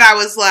one thing that I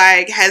was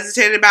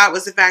hesitant about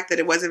was the fact that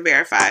it wasn't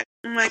verified.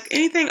 I'm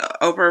anything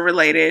Oprah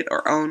related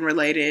or OWN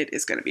related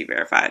is going to be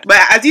verified. But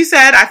as you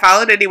said, I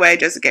followed anyway,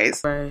 just in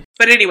case. Right.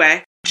 But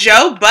anyway,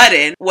 Joe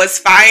Budden was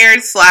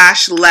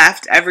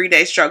fired/left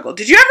Everyday Struggle.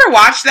 Did you ever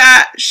watch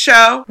that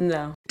show?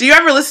 No. Do you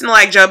ever listen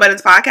to Joe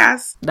Budden's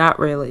podcast? Not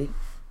really.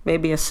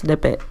 Maybe a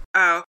snippet.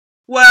 Oh.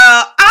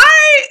 Well, I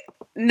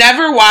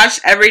never watched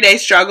Everyday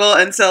Struggle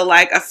until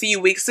a few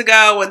weeks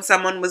ago when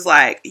someone was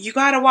you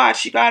gotta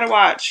watch.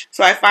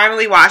 So I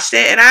finally watched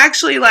it, and I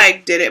actually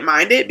didn't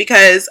mind it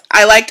because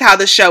I liked how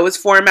the show was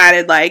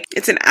formatted.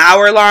 It's an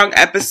hour-long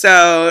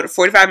episode,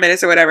 45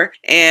 minutes or whatever,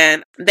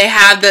 and they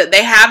have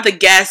the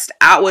guest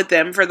out with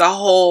them for the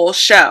whole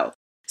show.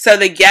 So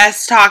the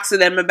guest talks to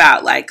them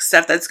about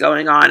stuff that's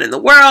going on in the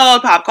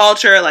world, pop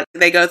culture,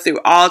 they go through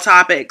all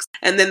topics,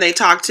 and then they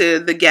talk to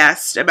the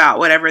guest about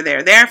whatever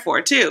they're there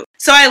for too.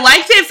 So I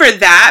liked it for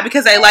that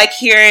because I like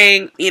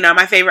hearing,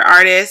 my favorite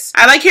artists.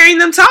 I like hearing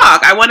them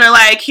talk. I want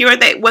to hear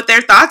what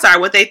their thoughts are,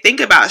 what they think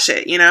about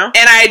shit, And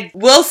I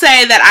will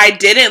say that I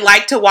didn't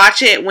like to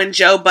watch it when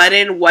Joe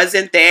Budden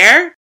wasn't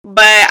there.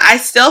 But I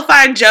still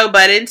find Joe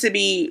Budden to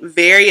be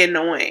very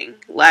annoying.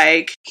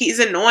 He's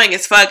annoying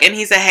as fuck, and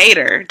he's a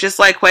hater, just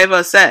like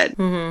Quavo said.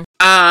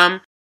 Mm-hmm.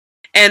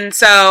 And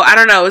so, I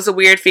don't know, it was a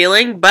weird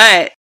feeling,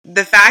 but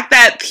the fact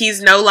that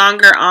he's no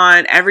longer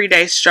on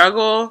Everyday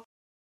Struggle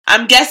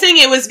I'm guessing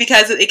it was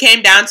because it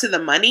came down to the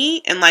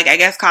money, and like I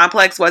guess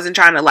Complex wasn't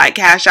trying to like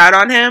cash out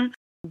on him.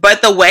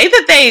 But the way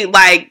that they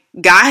like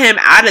got him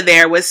out of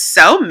there was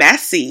so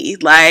messy.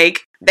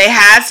 Like they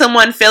had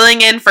someone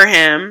filling in for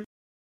him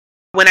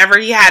whenever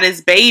he had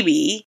his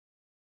baby.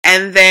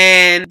 And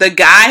then the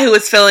guy who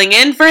was filling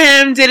in for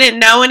him didn't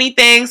know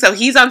anything. So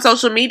he's on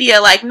social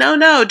media like,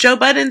 no, Joe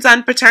Budden's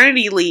on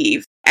paternity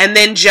leave. And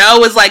then Joe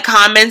was like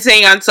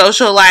commenting on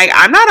social like,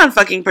 I'm not on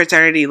fucking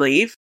paternity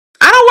leave.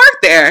 I don't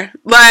work there.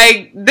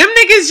 Like, them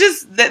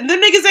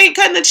niggas ain't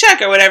cutting the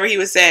check or whatever he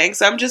was saying.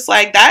 So I'm just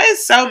like, that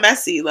is so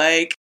messy.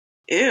 Like,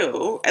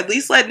 ew. At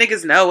least let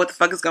niggas know what the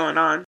fuck is going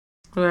on.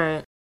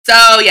 Right.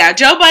 So, yeah,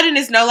 Joe Budden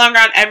is no longer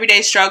on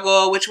Everyday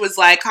Struggle, which was,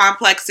 like,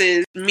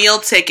 Complex's meal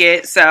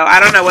ticket. So, I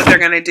don't know what they're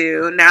going to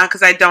do now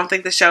because I don't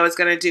think the show is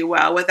going to do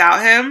well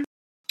without him.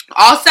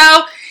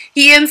 Also,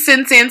 he and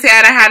Sin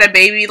Santana had a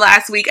baby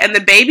last week, and the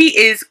baby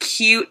is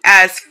cute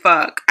as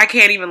fuck. I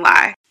can't even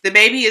lie. The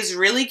baby is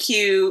really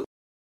cute,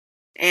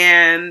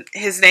 and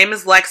his name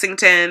is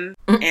Lexington,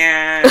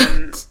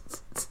 and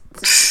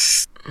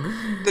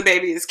the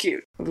baby is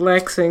cute.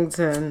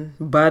 Lexington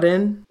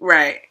Budden?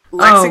 Right.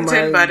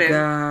 Lexington Budden. Budden.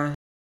 God.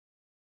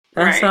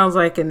 That sounds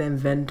like an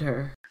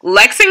inventor.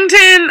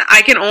 Lexington,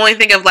 I can only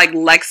think of like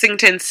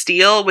Lexington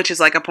Steele, which is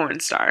like a porn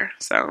star.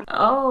 So.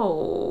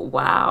 Oh,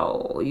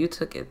 wow. You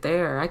took it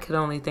there. I could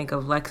only think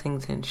of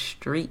Lexington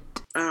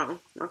Street. Oh,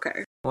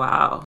 okay.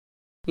 Wow.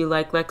 You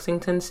like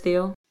Lexington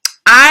Steele?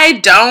 I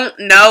don't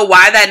know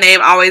why that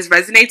name always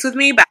resonates with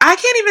me, but I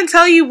can't even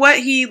tell you what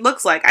he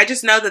looks like. I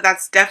just know that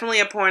that's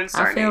definitely a porn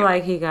star I feel name.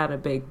 like he got a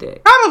big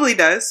dick. Probably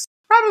does.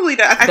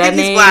 I think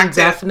he's black too.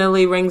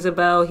 Definitely rings a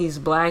bell. He's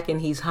black and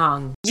he's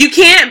hung. You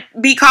can't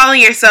be calling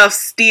yourself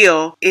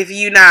Steel if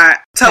you not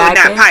toting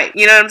that pipe.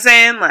 You know what I'm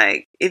saying?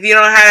 Like, if you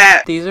don't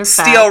have that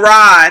steel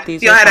rod,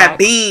 if you don't have that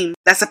beam,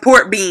 that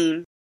support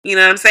beam. You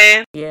know what I'm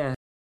saying? Yeah.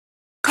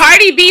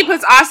 Cardi B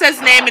puts Offset's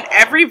name in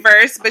every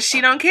verse, but she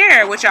don't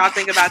care. What y'all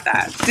think about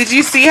that? Did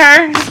you see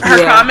her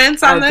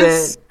comments on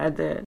this? I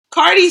did.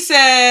 Cardi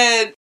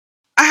said,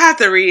 I have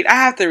to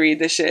read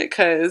this shit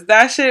because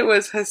that shit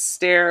was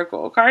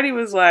hysterical. Cardi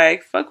was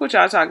like, fuck what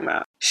y'all talking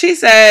about. She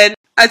said,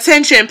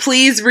 attention,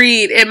 please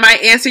read. It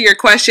might answer your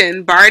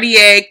question.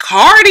 Bartier,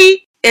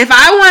 Cardi. If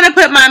I want to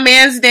put my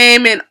man's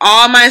name in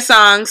all my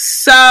songs,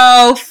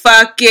 so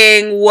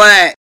fucking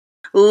what?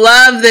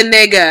 Love the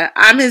nigga.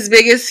 I'm his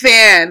biggest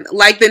fan.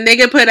 Like the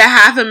nigga put a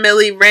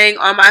 $500,000 ring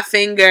on my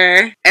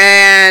finger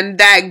and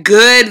that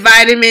good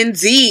vitamin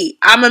D.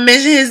 I'ma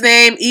mention his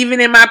name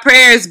even in my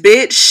prayers,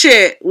 bitch.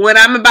 Shit. When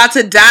I'm about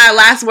to die,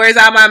 last words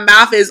out my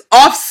mouth is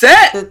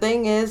Offset. The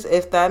thing is,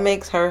 if that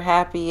makes her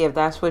happy, if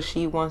that's what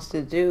she wants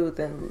to do,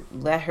 then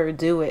let her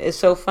do it. It's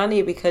so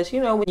funny because,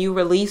 you know, when you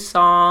release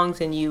songs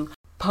and you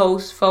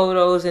post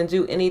photos and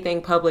do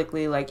anything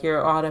publicly, like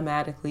you're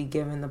automatically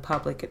giving the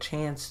public a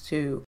chance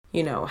to,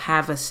 you know,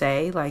 have a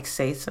say, like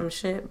say some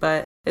shit.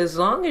 But as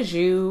long as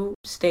you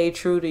stay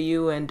true to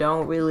you and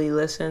don't really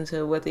listen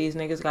to what these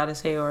niggas gotta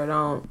say or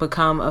don't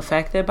become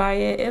affected by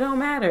it, it don't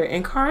matter.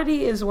 And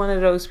Cardi is one of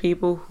those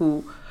people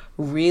who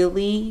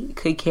really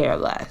could care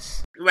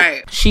less.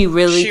 Right. She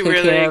really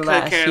could care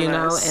less, you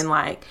know, and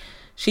like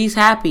she's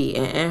happy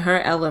in her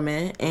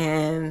element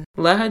and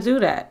let her do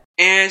that.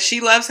 And she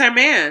loves her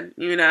man,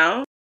 you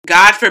know.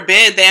 God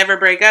forbid they ever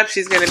break up,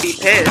 she's going to be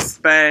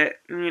pissed. But,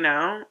 you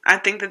know, I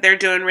think that they're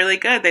doing really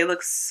good. They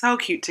look so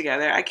cute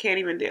together. I can't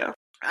even deal.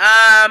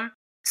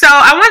 So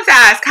I wanted to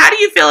ask, how do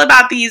you feel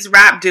about these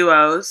rap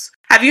duos?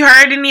 Have you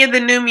heard any of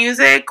the new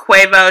music?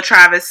 Quavo,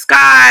 Travis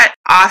Scott,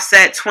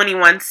 Offset,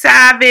 21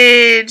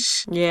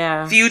 Savage,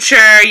 yeah,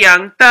 Future,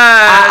 Young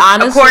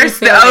Thug, of course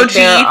the OG,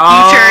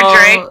 Future,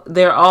 Drake.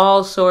 They're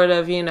all sort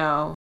of, you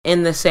know,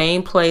 in the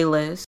same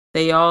playlist.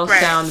 They all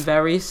sound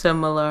very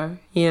similar,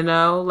 you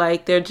know?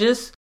 Like, they're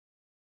just,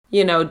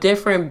 you know,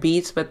 different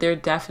beats, but they're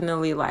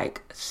definitely,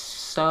 like,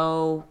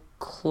 so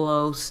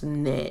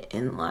close-knit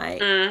and, like,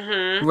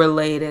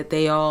 related.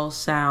 They all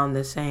sound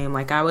the same.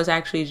 Like, I was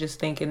actually just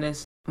thinking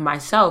this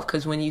myself,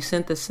 because when you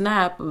sent the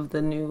snap of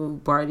the new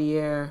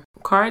Bartier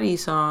Cardi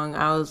song,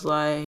 I was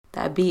like,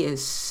 that beat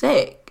is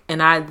sick. And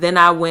then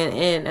I went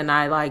in and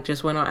I, like,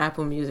 just went on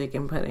Apple Music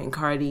and put in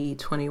Cardi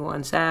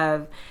 21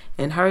 Sav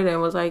and heard it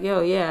and was like,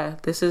 yo, yeah,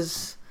 this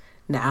is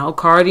now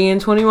Cardi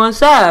and 21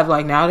 Sav.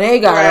 Like, now they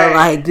gotta,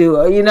 like,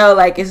 do it. You know,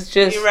 like, it's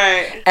just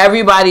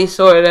everybody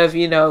sort of,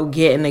 you know,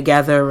 getting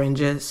together and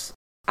just,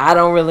 I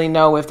don't really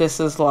know if this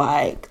is,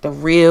 like, the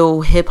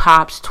real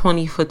hip-hop's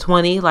 20 for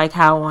 20, like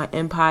how on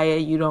Empire,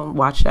 you don't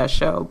watch that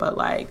show, but,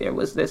 like, there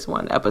was this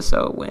one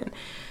episode when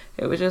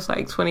it was just,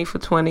 like, 20 for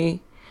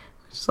 20.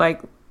 It's,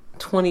 like,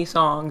 20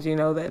 songs, you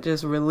know, that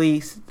just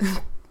released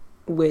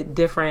with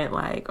different,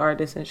 like,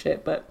 artists and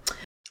shit. But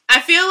I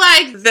feel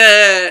like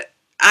the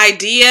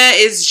idea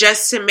is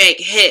just to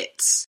make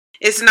hits.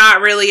 it's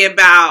not really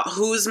about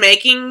who's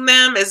making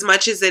them as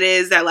much as it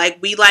is that, like,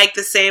 we like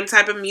the same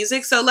type of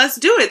music, so let's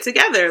do it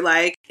together.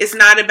 Like, it's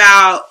not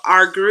about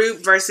our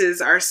group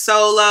versus our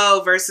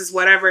solo versus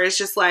whatever. It's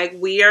just like,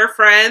 we are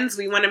friends,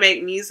 we want to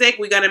make music,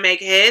 we gonna make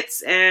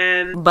hits,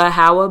 and... But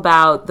how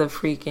about the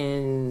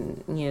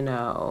freaking, you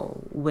know,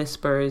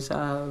 whispers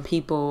of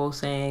people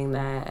saying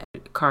that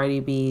Cardi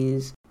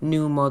B's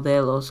new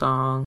Modelo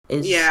song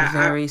is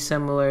very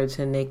similar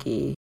to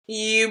Nicki?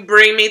 You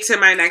bring me to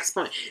my next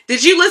point.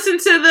 Did you listen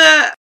to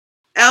the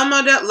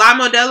La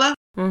Modelo?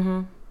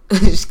 Mm-hmm.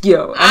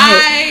 Yo,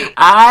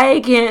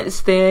 I can't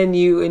stand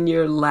you and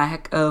your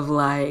lack of,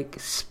 like,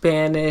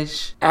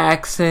 Spanish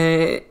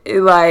accent.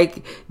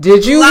 Like,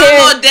 did you La hear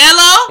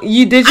Modelo?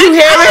 Did you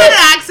hear I it? had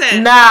an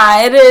accent.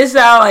 Nah, it didn't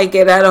sound like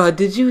it at all.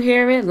 Did you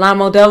hear it? La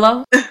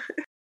Modelo?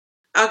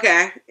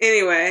 Okay.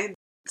 Anyway,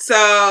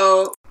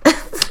 so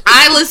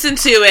I listened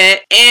to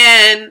it,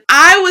 and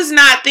I was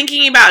not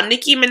thinking about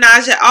Nicki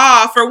Minaj at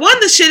all. For one,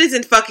 the shit is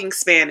in fucking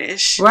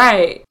Spanish.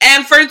 Right.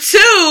 And for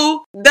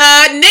two,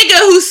 the nigga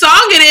whose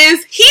song it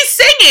is, he's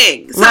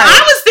singing. So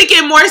I was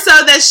thinking more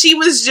so that she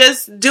was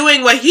just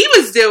doing what he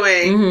was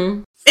doing.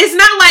 Mm-hmm. It's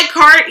not like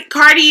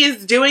Cardi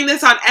is doing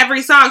this on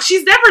every song.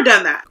 She's never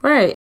done that.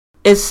 Right.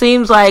 It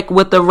seems like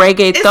with the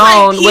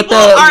reggaeton,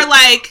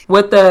 like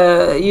with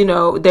the you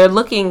know, they're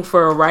looking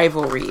for a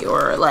rivalry,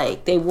 or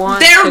like they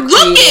want. They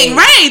want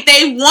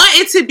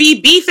it to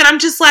be beef, and I'm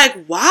just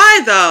like,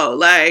 why though?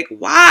 Like,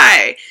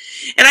 why?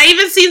 And I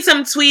even seen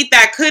some tweet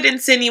that could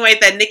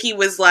insinuate that Nicki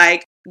was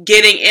like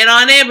getting in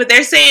on it, but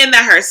they're saying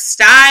that her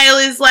style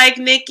is like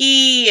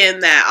Nicki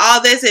and that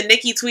all this, and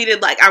Nicki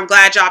tweeted like, I'm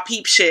glad y'all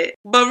peep shit.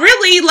 But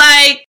really,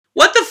 like,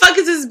 what the fuck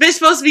is this bitch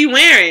supposed to be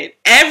wearing?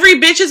 Every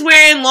bitch is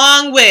wearing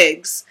long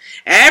wigs.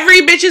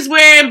 Every bitch is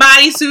wearing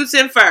bodysuits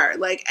and fur.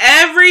 Like,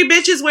 every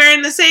bitch is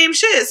wearing the same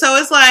shit. So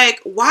it's like,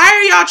 why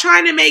are y'all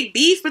trying to make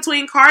beef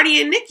between Cardi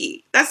and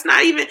Nicki? That's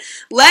not even...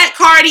 Let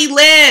Cardi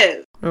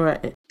live.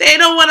 Right. They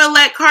don't want to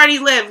let Cardi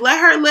live. Let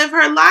her live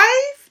her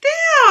life?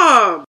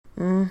 Damn.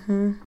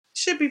 Mm-hmm.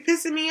 Should be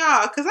pissing me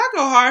off, because I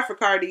go hard for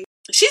Cardi.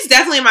 She's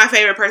definitely my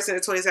favorite person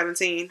in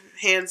 2017.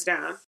 Hands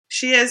down.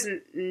 She has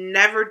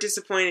never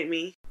disappointed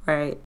me.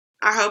 Right.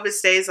 I hope it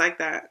stays like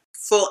that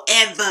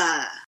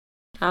forever.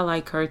 I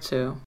like her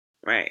too.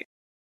 Right.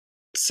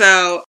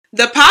 So,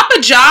 the Papa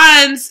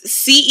John's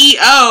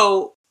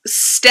CEO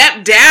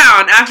stepped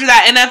down after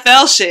that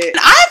NFL shit.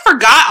 I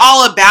forgot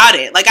all about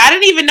it. Like, I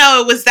didn't even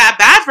know it was that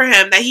bad for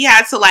him that he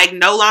had to, like,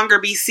 no longer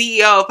be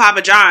CEO of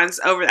Papa John's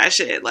over that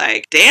shit.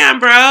 Like, damn,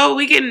 bro,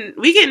 we getting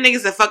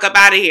niggas the fuck up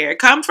out of here.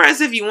 Come for us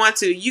if you want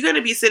to. You're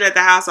gonna be sitting at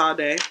the house all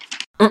day.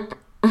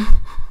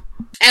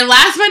 And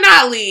last but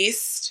not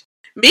least,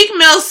 Meek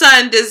Mill's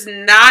son does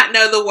not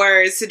know the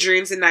words to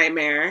Dreams and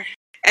Nightmare.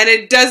 And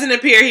it doesn't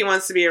appear he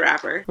wants to be a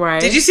rapper.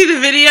 Right. Did you see the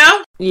video?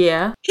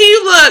 Yeah. He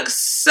looks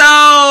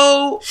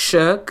so...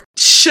 Shook,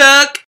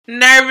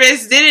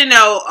 nervous, didn't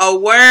know a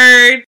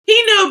word.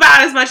 He knew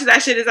about as much of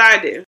that shit as I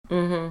do.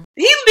 Mm-hmm.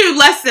 He knew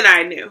less than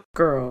I knew.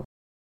 Girl.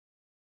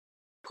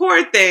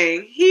 Poor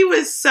thing. He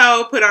was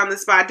so put on the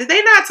spot. Did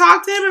they not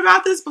talk to him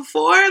about this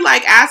before?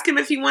 Like, ask him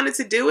if he wanted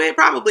to do it?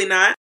 Probably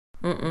not.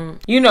 Mm-mm.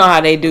 You know how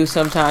they do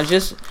sometimes.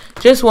 Just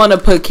want to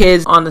put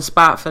kids on the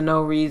spot for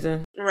no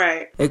reason.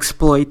 Right.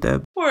 Exploit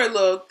them. Poor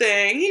little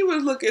thing. He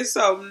was looking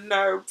so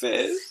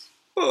nervous.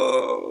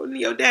 Oh,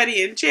 your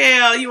daddy in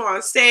jail. You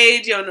on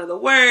stage. You don't know the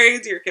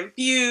words. You're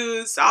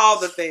confused.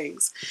 All the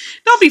things.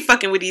 Don't be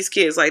fucking with these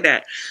kids like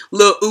that.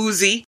 Lil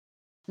Uzi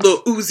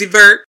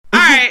Vert. All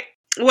right.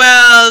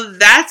 Well,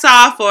 that's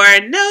all for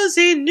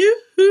Nosy News.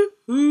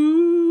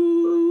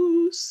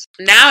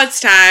 Now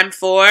it's time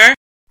for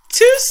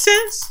 2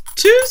 cents.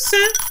 2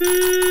 cents. 2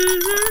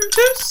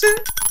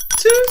 cents.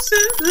 2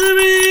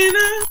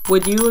 cents.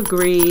 Would you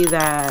agree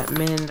that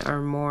men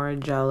are more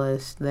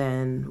jealous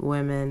than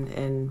women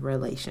in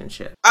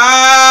relationships?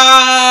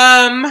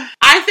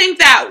 I think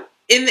that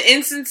in the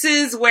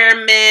instances where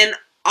men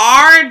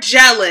are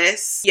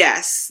jealous,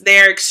 yes,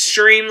 they're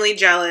extremely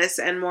jealous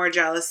and more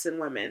jealous than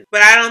women.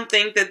 But I don't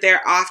think that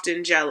they're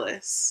often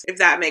jealous, if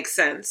that makes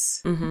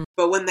sense. Mm-hmm.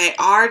 But when they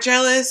are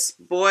jealous,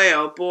 boy,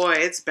 oh boy,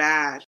 it's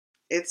bad.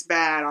 It's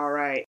bad, all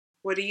right.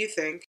 What do you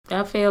think?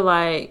 I feel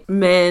like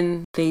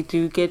men, they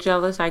do get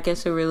jealous. I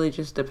guess it really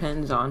just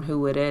depends on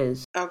who it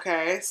is.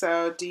 Okay,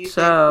 so do you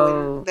think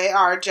when they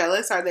are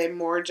jealous, are they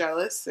more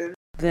jealous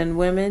than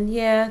women?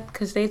 Yeah,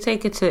 because they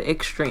take it to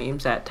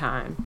extremes at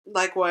times.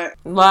 Like what?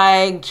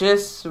 Like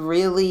just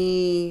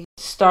really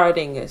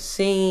starting a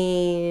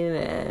scene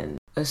and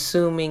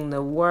assuming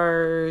the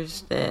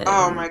worst. And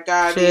oh my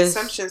God, the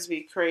assumptions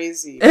be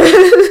crazy.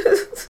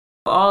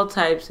 All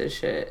types of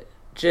shit.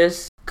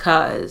 Just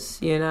cause,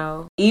 you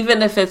know,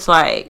 even if it's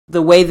like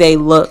the way they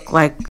look,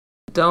 like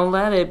don't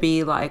let it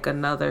be like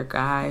another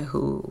guy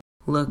who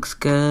looks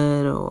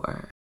good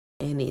or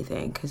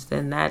anything, because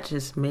then that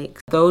just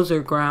makes, those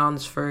are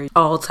grounds for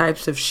all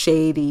types of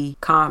shady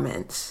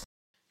comments.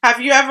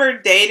 Have you ever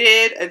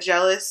dated a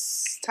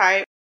jealous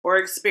type or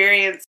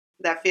experienced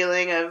that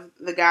feeling of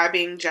the guy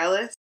being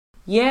jealous?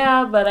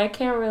 Yeah, but I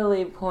can't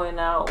really point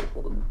out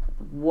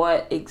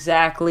what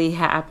exactly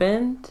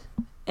happened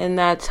in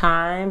that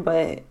time,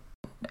 but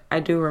I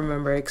do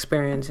remember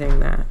experiencing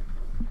that.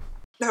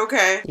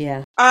 Okay.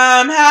 Yeah.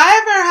 Have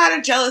I ever had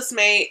a jealous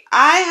mate?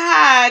 I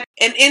had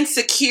an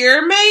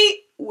insecure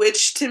mate,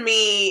 which to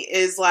me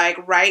is like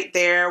right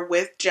there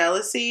with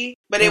jealousy.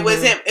 But it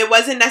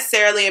wasn't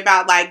necessarily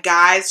about like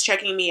guys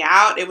checking me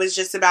out. It was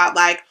just about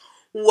like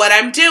what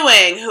I'm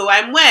doing, who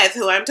I'm with,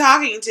 who I'm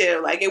talking to.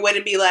 Like, it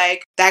wouldn't be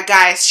like, that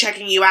guy is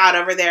checking you out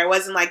over there. It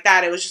wasn't like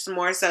that. It was just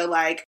more so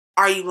like,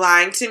 are you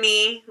lying to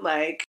me?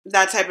 Like,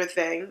 that type of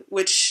thing,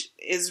 which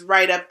is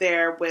right up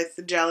there with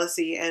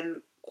jealousy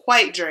and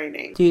quite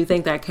draining. Do you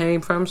think that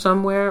came from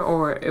somewhere,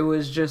 or it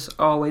was just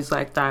always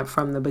like that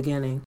from the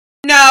beginning?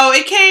 No,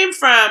 it came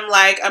from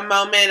like a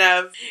moment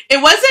of,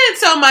 it wasn't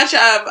so much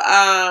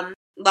of,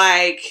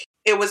 like,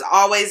 it was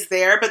always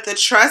there, but the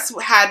trust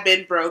had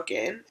been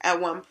broken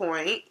at one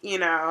point, you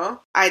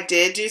know. I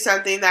did do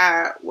something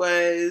that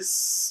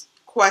was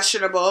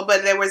questionable,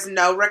 but there was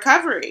no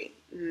recovery.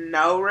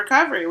 No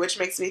recovery, which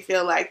makes me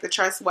feel like the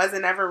trust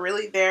wasn't ever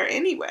really there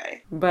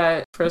anyway.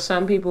 But for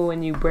some people,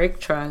 when you break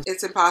trust,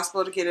 it's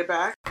impossible to get it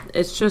back.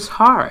 It's just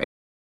hard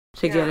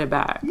to get it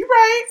back. You're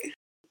right.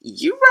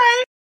 You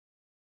right.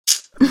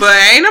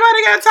 But ain't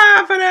nobody got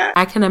time for that.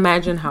 I can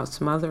imagine how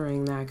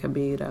smothering that could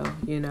be, though,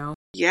 you know?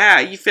 Yeah,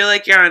 you feel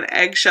like you're on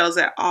eggshells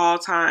at all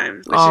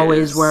times.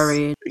 Always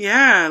worried.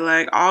 Yeah,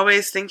 like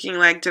always thinking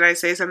like, did I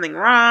say something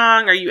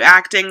wrong? Are you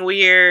acting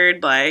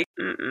weird? Like,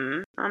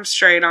 I'm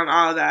straight on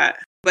all that.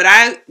 But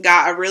I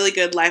got a really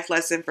good life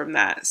lesson from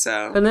that,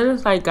 so. But then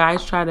it's like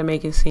guys try to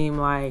make it seem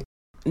like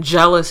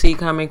jealousy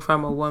coming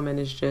from a woman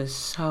is just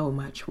so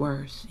much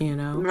worse, you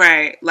know?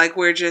 Right. Like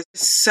we're just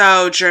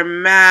so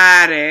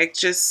dramatic,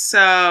 just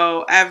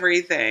so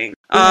everything.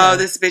 Yeah. Oh,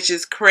 this bitch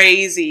is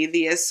crazy.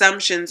 The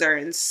assumptions are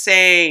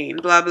insane.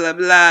 Blah, blah,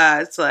 blah.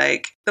 It's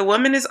like the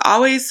woman is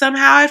always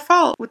somehow at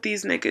fault with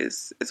these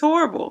niggas. It's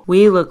horrible.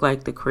 We look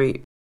like the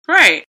creep.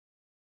 Right.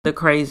 The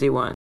crazy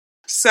one.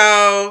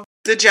 So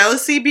the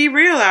jealousy be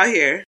real out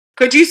here.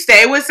 Could you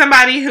stay with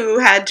somebody who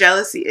had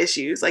jealousy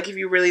issues? Like, if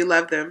you really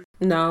love them?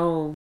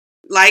 No.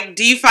 Like,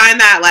 do you find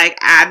that, like,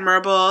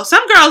 admirable?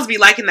 Some girls be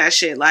liking that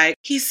shit. Like,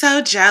 he's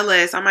so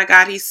jealous. Oh, my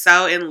God, he's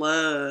so in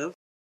love.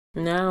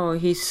 No,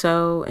 he's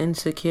so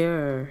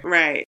insecure.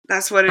 Right.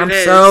 That's what it is. I'm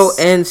so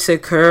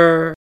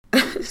insecure.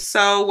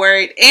 So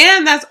worried.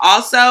 And that's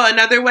also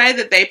another way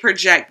that they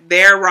project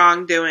their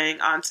wrongdoing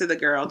onto the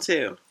girl,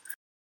 too.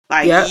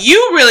 Like,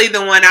 you really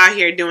the one out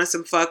here doing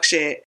some fuck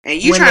shit.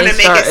 And you trying to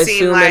make it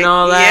seem like,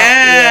 all that.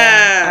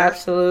 Yeah,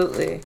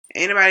 absolutely.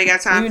 Ain't nobody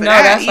got time for that. You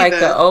know, that's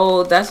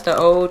either. That's the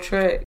old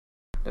trick.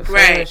 The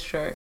famous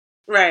trick.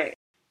 Right.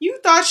 You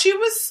thought she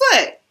was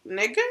slick,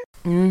 nigga.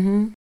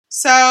 Mm-hmm.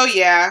 So,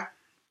 yeah.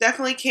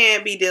 Definitely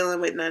can't be dealing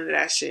with none of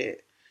that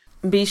shit.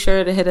 Be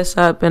sure to hit us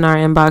up in our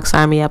inbox,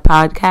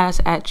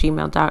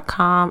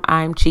 sign-me-up-podcast@gmail.com.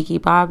 I'm Cheeky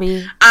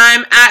Bobby.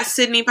 I'm at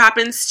Sydney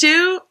Poppins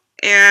too.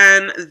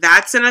 And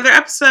that's another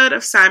episode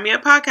of Sign Me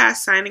Up Podcast,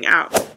 signing out.